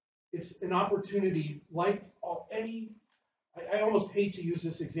 It's an opportunity like I almost hate to use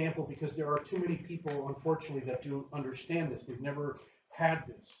this example because there are too many people, unfortunately, that don't understand this. They've never had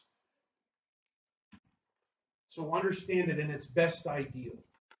this. So understand it in its best ideal.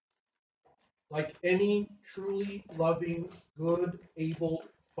 Like any truly loving, good, able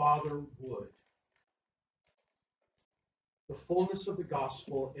father would. The fullness of the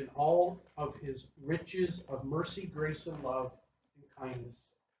gospel in all of his riches of mercy, grace, and love and kindness.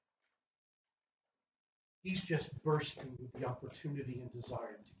 He's just bursting with the opportunity and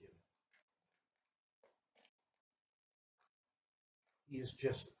desire to give it. He is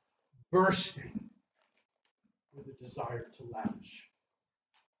just bursting with a desire to lavish.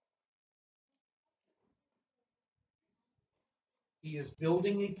 He is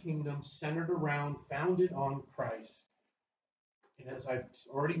building a kingdom centered around, founded on Christ. And as I've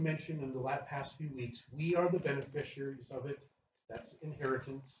already mentioned in the past few weeks, we are the beneficiaries of it. That's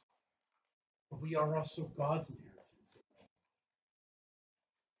inheritance. But we are also God's inheritance.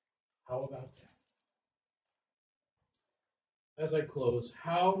 How about that? As I close,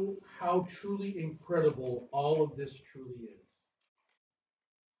 how truly incredible all of this truly is.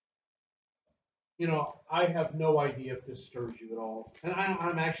 You know, I have no idea if this stirs you at all. And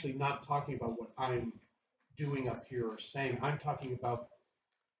I'm actually not talking about what I'm doing up here or saying. I'm talking about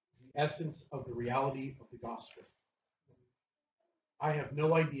the essence of the reality of the gospel. I have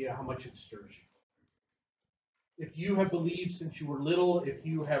no idea how much it stirs you. If you have believed since you were little, if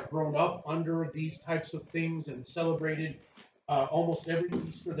you have grown up under these types of things and celebrated almost every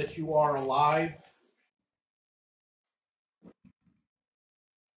Easter that you are alive,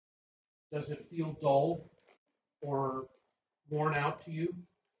 does it feel dull or worn out to you?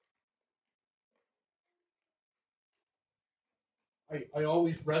 I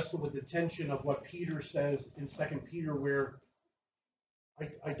always wrestle with the tension of what Peter says in 2 Peter, where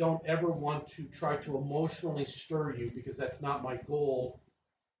I don't ever want to try to emotionally stir you, because that's not my goal.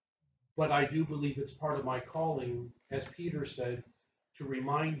 But I do believe it's part of my calling, as Peter said, to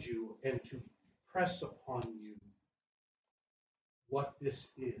remind you and to press upon you what this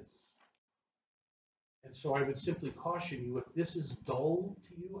is. And so I would simply caution you, if this is dull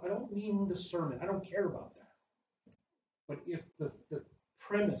to you, I don't mean the sermon, I don't care about that. But if the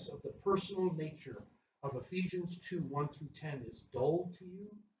premise of the personal nature of Ephesians 2, 1 through 10 is dull to you,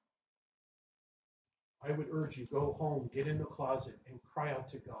 I would urge you, go home, get in the closet, and cry out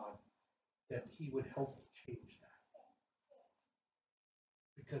to God that he would help change that.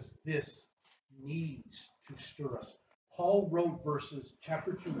 Because this needs to stir us. Paul wrote verses,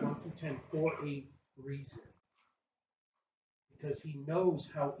 chapter 2, 1 through 10, for a reason. Because he knows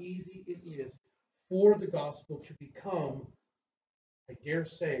how easy it is for the gospel to become, I dare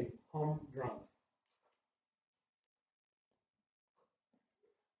say, humdrum.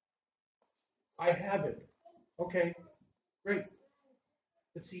 I have it. Okay, great.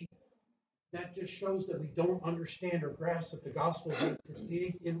 But see, that just shows that we don't understand or grasp that the gospel needs to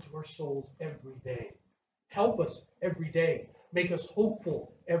dig into our souls every day. Help us every day. Make us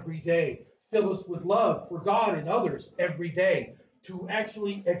hopeful every day. Fill us with love for God and others every day. To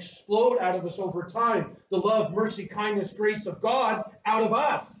actually explode out of us over time the love, mercy, kindness, grace of God out of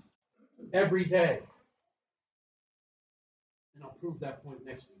us every day. And I'll prove that point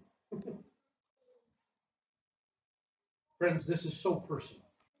next week. Friends, this is so personal.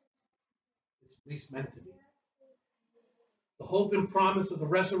 It's at least meant to be. The hope and promise of the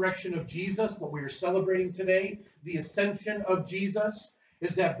resurrection of Jesus, what we are celebrating today, the ascension of Jesus,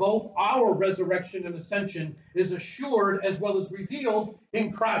 is that both our resurrection and ascension is assured as well as revealed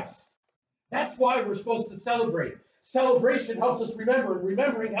in Christ. That's why we're supposed to celebrate. Celebration helps us remember, and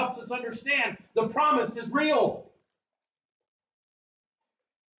remembering helps us understand the promise is real.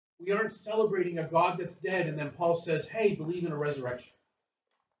 We aren't celebrating a God that's dead, and then Paul says, hey, believe in a resurrection.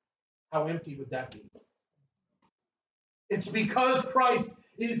 How empty would that be? It's because Christ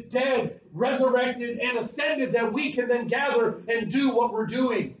is dead, resurrected, and ascended that we can then gather and do what we're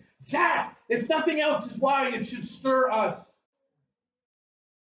doing. That, if nothing else, is why it should stir us.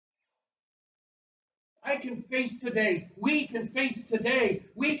 I can face today. We can face today.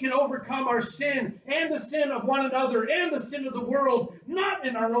 We can overcome our sin and the sin of one another and the sin of the world, not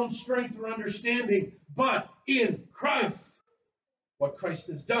in our own strength or understanding, but in Christ. What Christ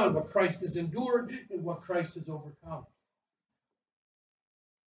has done, what Christ has endured, and what Christ has overcome.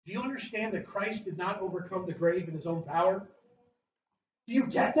 Do you understand that Christ did not overcome the grave in his own power? Do you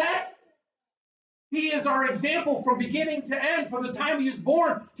get that? He is our example from beginning to end, from the time he is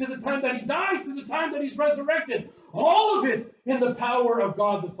born to the time that he dies to the time that he's resurrected. All of it in the power of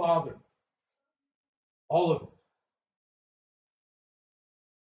God the Father. All of it.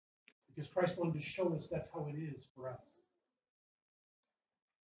 Because Christ wanted to show us that's how it is for us.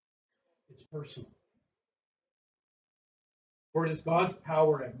 It's personal. For it is God's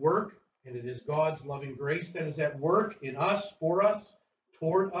power at work, and it is God's loving grace that is at work in us, for us,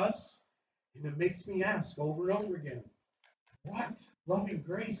 toward us. And it makes me ask over and over again, what loving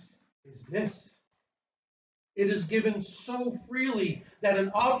grace is this? It is given so freely that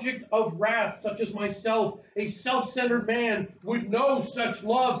an object of wrath, such as myself, a self-centered man, would know such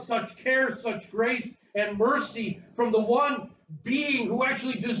love, such care, such grace and mercy from the one being who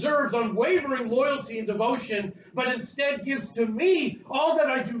actually deserves unwavering loyalty and devotion, but instead gives to me all that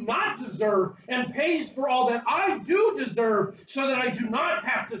I do not deserve and pays for all that I do deserve so that I do not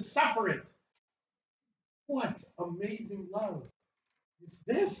have to suffer it. What amazing love is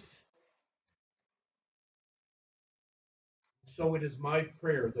this? So it is my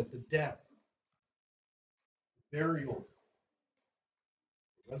prayer that the death, burial,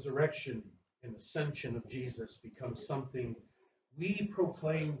 resurrection, and ascension of Jesus becomes something we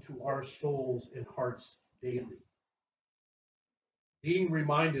proclaim to our souls and hearts daily. Being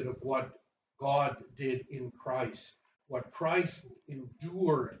reminded of what God did in Christ, what Christ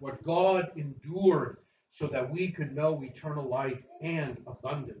endured, what God endured, so that we could know eternal life and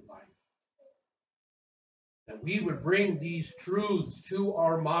abundant life. That we would bring these truths to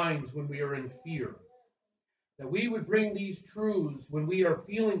our minds when we are in fear. That we would bring these truths when we are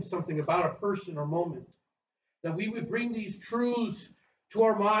feeling something about a person or moment. That we would bring these truths to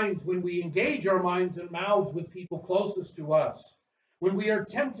our minds when we engage our minds and mouths with people closest to us. When we are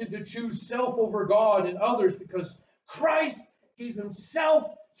tempted to choose self over God and others because Christ gave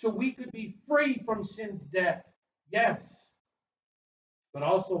himself so we could be free from sin's debt. Yes, but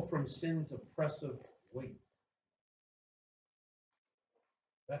also from sin's oppressive weight.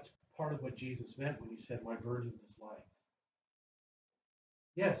 That's part of what Jesus meant when he said, my burden is light.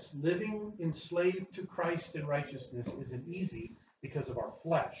 Yes, living enslaved to Christ in righteousness isn't easy because of our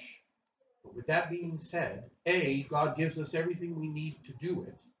flesh. But with that being said, A, God gives us everything we need to do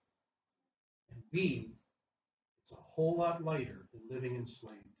it. And B, it's a whole lot lighter than living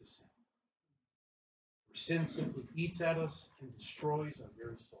enslaved to sin. For sin simply eats at us and destroys our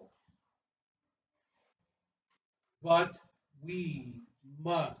very soul. But we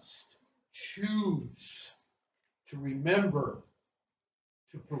must choose to remember,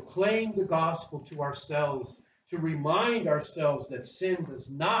 to proclaim the gospel to ourselves, to remind ourselves that sin does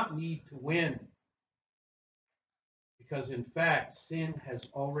not need to win. Because in fact, sin has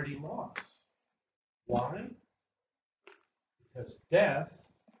already lost. Why? Because death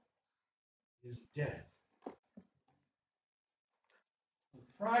is dead. On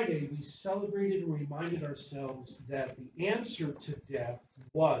Friday, we celebrated and reminded ourselves that the answer to death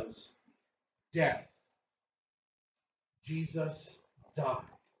was death. Jesus died.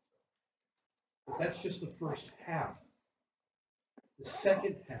 But that's just the first half. The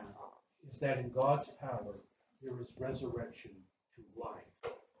second half is that in God's power, there is resurrection to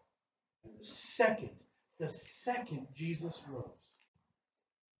life. And the second Jesus rose,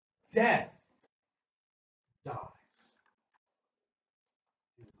 death dies.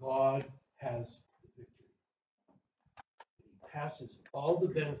 And God has the victory. And he passes all the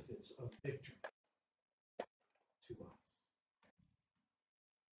benefits of victory to us.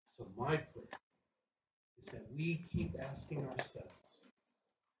 So my prayer is that we keep asking ourselves,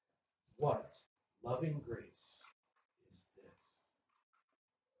 what loving grace is this?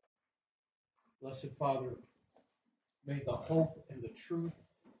 Blessed Father, may the hope and the truth,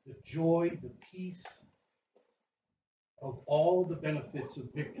 the joy, the peace of all the benefits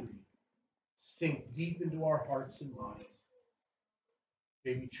of victory sink deep into our hearts and minds.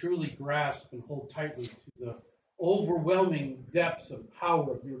 May we truly grasp and hold tightly to the overwhelming depths and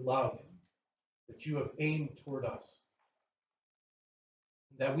power of your love that you have aimed toward us.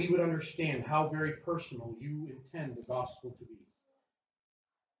 That we would understand how very personal you intend the gospel to be.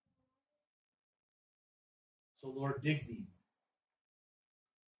 So, Lord, dig deep.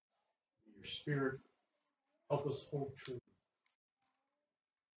 May your Spirit help us hold true.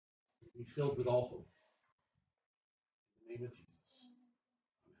 Be filled with all hope. In the name of Jesus.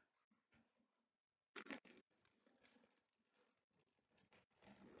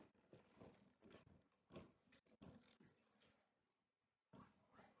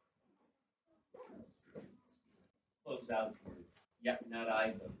 Close out with, yet not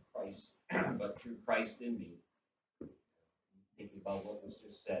I, but Christ, but through Christ in me. Thinking about what was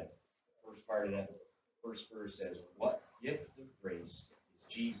just said. The first part of that first verse says, what gift of grace is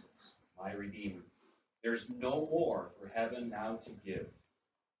Jesus, my Redeemer? There's no more for heaven now to give.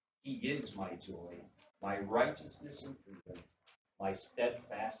 He is my joy, my righteousness and freedom, my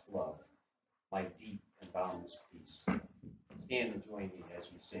steadfast love, my deep and boundless peace. Stand and join me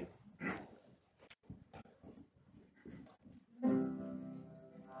as we sing.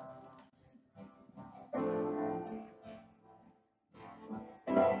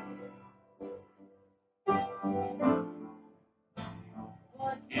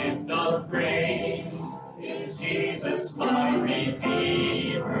 Gift of grace is Jesus my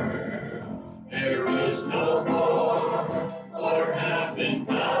Redeemer. There is no more for heaven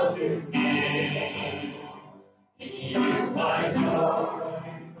now to give. He is my joy,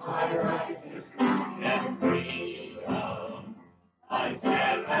 my righteousness and freedom, my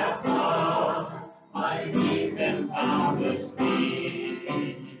steadfast love, my deep and boundless peace.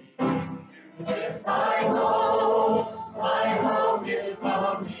 This I know, my hope is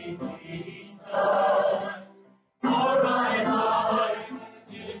only Jesus. For my life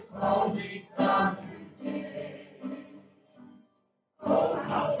is only come today. Oh,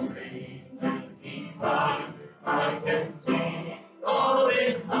 how strange and divine, I can sing all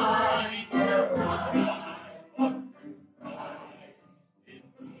is mine, till I come to Christ in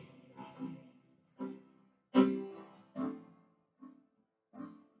me.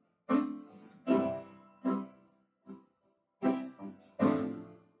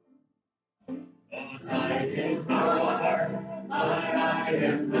 The night is dark, I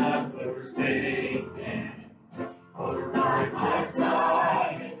am not forsaken. For by my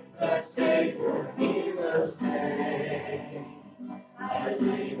side, the Savior He will stay. I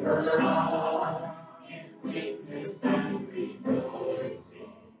labor on in weakness and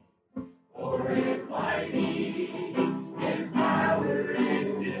rejoicing. For if my need, His power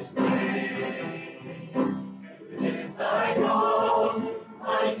is displayed. To this I know,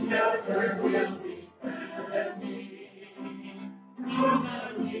 my shelter will defend me. Through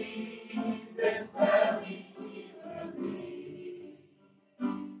the deepest valley He will lead.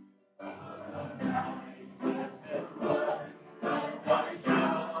 The night has been won, and I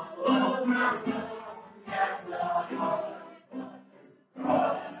shall overcome, and the heart of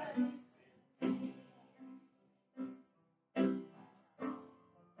Christ.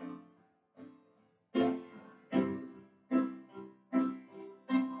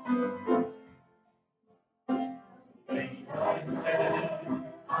 Things I dread,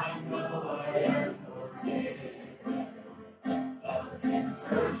 I know I am forgiven. The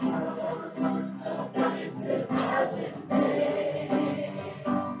future sure, the place it has been made.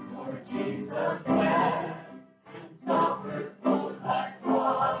 For Jesus bled and suffered for my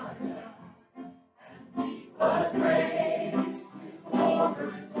trial, and He was raised to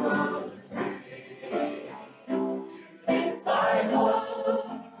overthrow the grave. To this I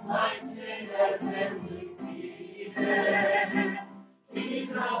know, my sin has been defeated.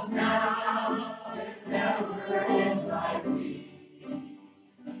 Jesus now and ever is my peace.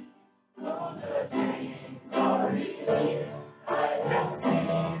 All the chains are released, I can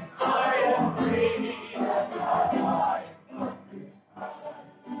sing, I am free, and my life unto Christ.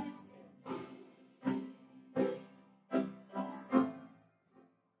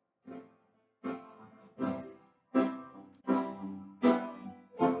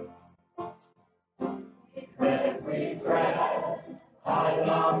 Every breath I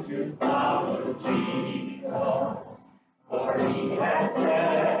long to follow Jesus, for He has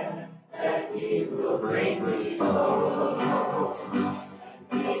said that He will bring me home.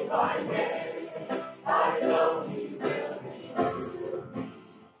 And day by day, I know He will renew me,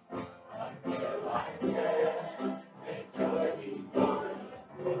 until I stand with joy before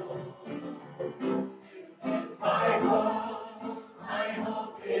the throne. To this I hope, my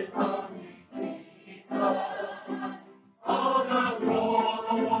hope is only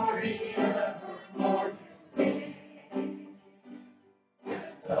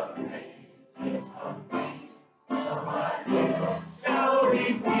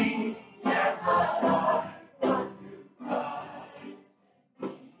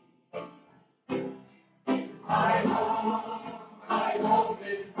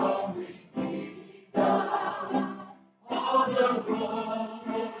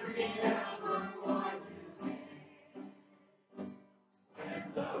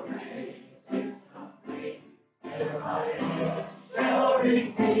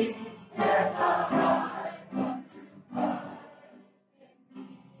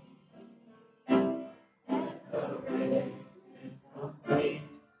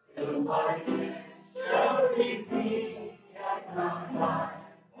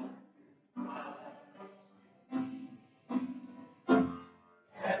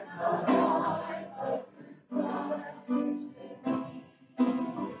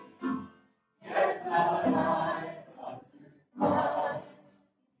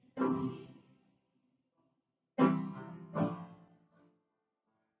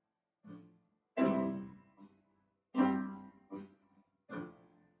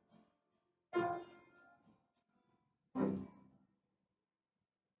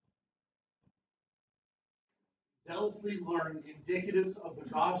Zealously learn indicatives of the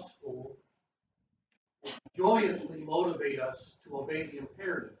gospel joyously motivate us to obey the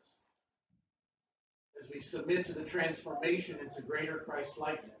imperatives as we submit to the transformation into greater Christ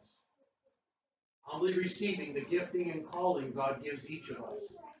likeness, humbly receiving the gifting and calling God gives each of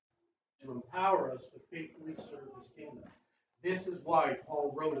us to empower us to faithfully serve his kingdom. This is why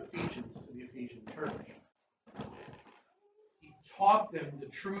Paul wrote Ephesians to the Ephesian church. He taught them the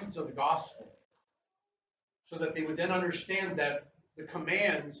truths of the gospel so that they would then understand that the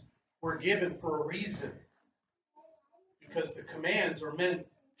commands were given for a reason, because the commands are meant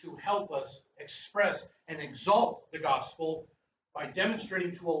to help us express and exalt the gospel by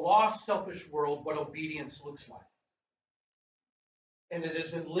demonstrating to a lost, selfish world what obedience looks like. And it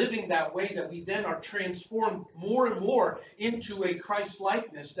is in living that way that we then are transformed more and more into a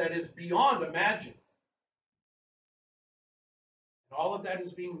Christ-likeness that is beyond imagining. And all of that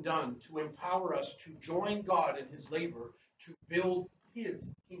is being done to empower us to join God in his labor to build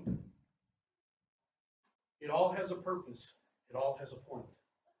his kingdom. It all has a purpose. It all has a point.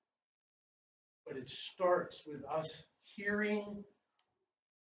 But it starts with us hearing,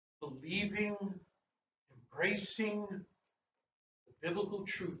 believing, embracing the biblical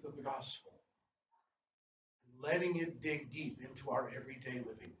truth of the gospel, and letting it dig deep into our everyday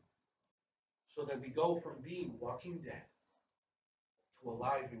living, so that we go from being walking dead to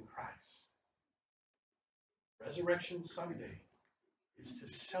alive in Christ. Resurrection Sunday is to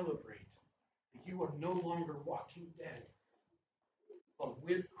celebrate that you are no longer walking dead, but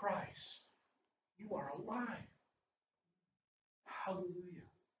with Christ, you are alive. Hallelujah.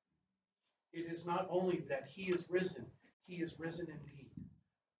 It is not only that he is risen indeed.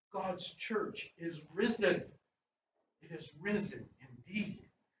 God's church is risen. It is risen indeed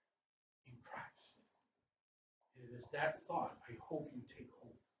in Christ. It is that thought I hope you take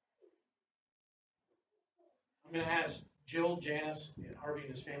home. I'm going to ask Jill, Janice, and Harvey and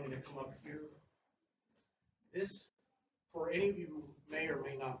his family to come up here. This, for any of you who may or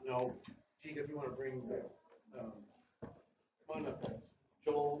may not know, Jig, if you want to bring, come on up, guys.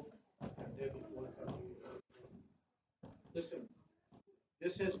 Joel, Debbie, if you want to come. Listen,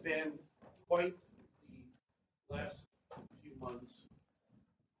 this has been quite the last few months.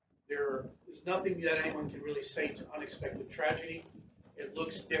 There is nothing that anyone can really say to unexpected tragedy. It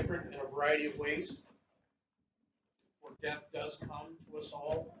looks different in a variety of ways. Where death does come to us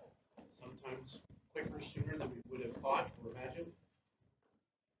all, sometimes quicker, sooner than we would have thought or imagined.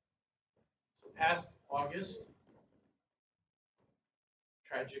 So past August,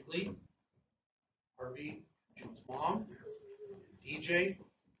 tragically, Harvey, Jill's mom, and DJ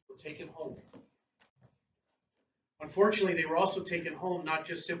were taken home. Unfortunately, they were also taken home not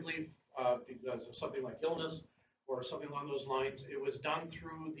just simply because of something like illness or something along those lines. It was done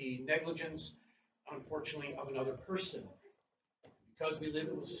through the negligence, unfortunately, of another person. Because we live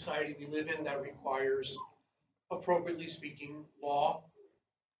in the society we live in that requires, appropriately speaking, law,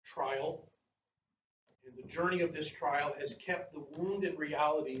 trial. And the journey of this trial has kept the wound and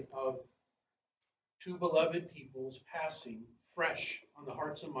reality of two beloved people's passing fresh on the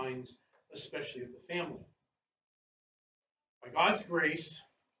hearts and minds, especially of the family. By God's grace,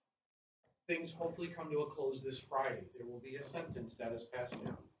 things hopefully come to a close this Friday. There will be a sentence that is passed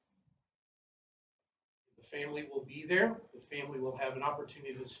down. The family will be there. The family will have an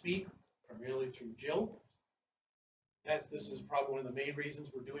opportunity to speak, primarily through Jill. As this is probably one of the main reasons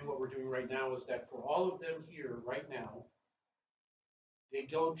we're doing what we're doing right now, is that for all of them here right now, They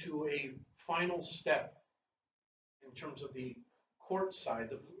go to a final step in terms of the court side,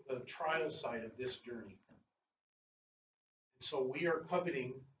 the trial side of this journey. And so we are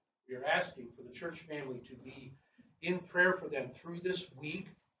asking for the church family to be in prayer for them through this week,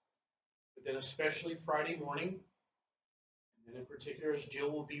 but then especially Friday morning. And in particular, as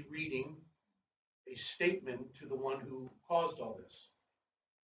Jill will be reading a statement to the one who caused all this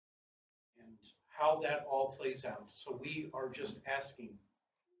and how that all plays out. So we are just asking.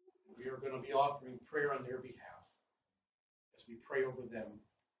 We are going to be offering prayer on their behalf as we pray over them in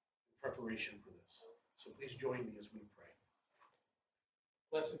preparation for this. So please join me as we pray.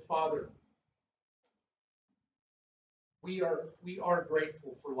 Blessed Father, we are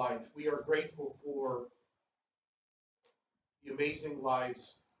grateful for life. We are grateful for the amazing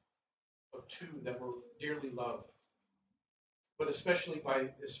lives of two that were dearly loved, but especially by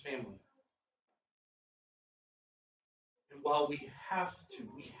this family. And while we have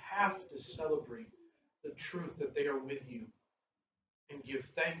to celebrate the truth that they are with you and give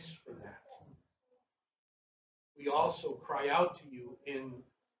thanks for that, we also cry out to you in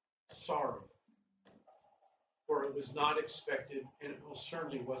sorrow, for it was not expected and it most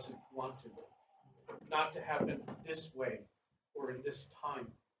certainly wasn't wanted not to happen this way or in this time.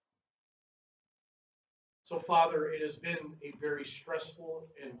 So, Father, it has been a very stressful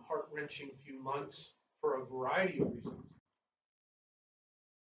and heart-wrenching few months for a variety of reasons.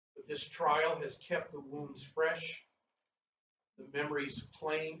 But this trial has kept the wounds fresh, the memories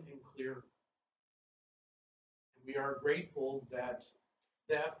plain and clear. And we are grateful that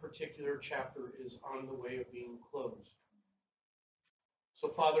that particular chapter is on the way of being closed. So,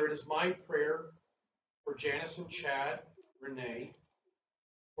 Father, it is my prayer for Janice and Chad, Renee,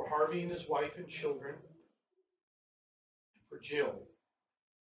 for Harvey and his wife and children, and for Jill,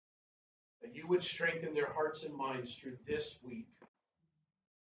 that you would strengthen their hearts and minds through this week,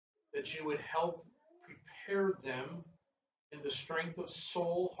 that you would help prepare them in the strength of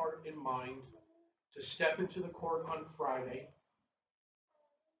soul, heart, and mind to step into the court on Friday,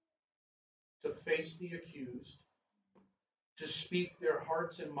 to face the accused, to speak their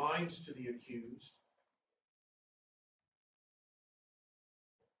hearts and minds to the accused,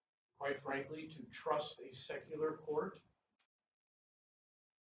 quite frankly, to trust a secular court.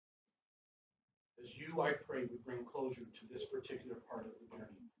 As you, I pray, would bring closure to this particular part of the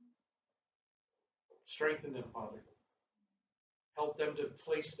journey. Strengthen them, Father. Help them to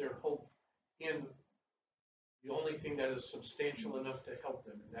place their hope in the only thing that is substantial enough to help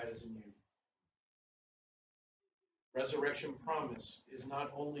them, and that is in you. Resurrection promise is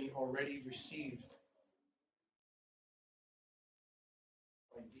not only already received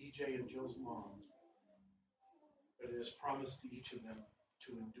by DJ and Jill's mom, but it is promised to each of them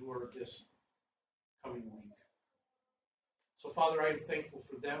to endure this coming week. So, Father, I am thankful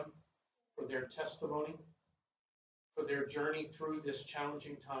for them, for their testimony, for their journey through this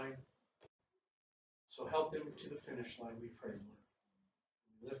challenging time. So help them to the finish line, we pray, Lord.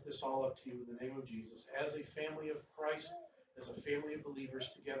 We lift this all up to you in the name of Jesus, as a family of Christ, as a family of believers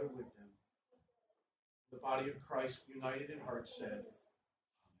together with them. The body of Christ, united in heart, said,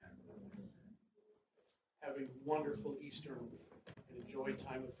 Amen. Have a wonderful Easter and enjoy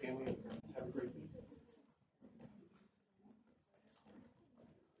time with family and friends. Have a great week.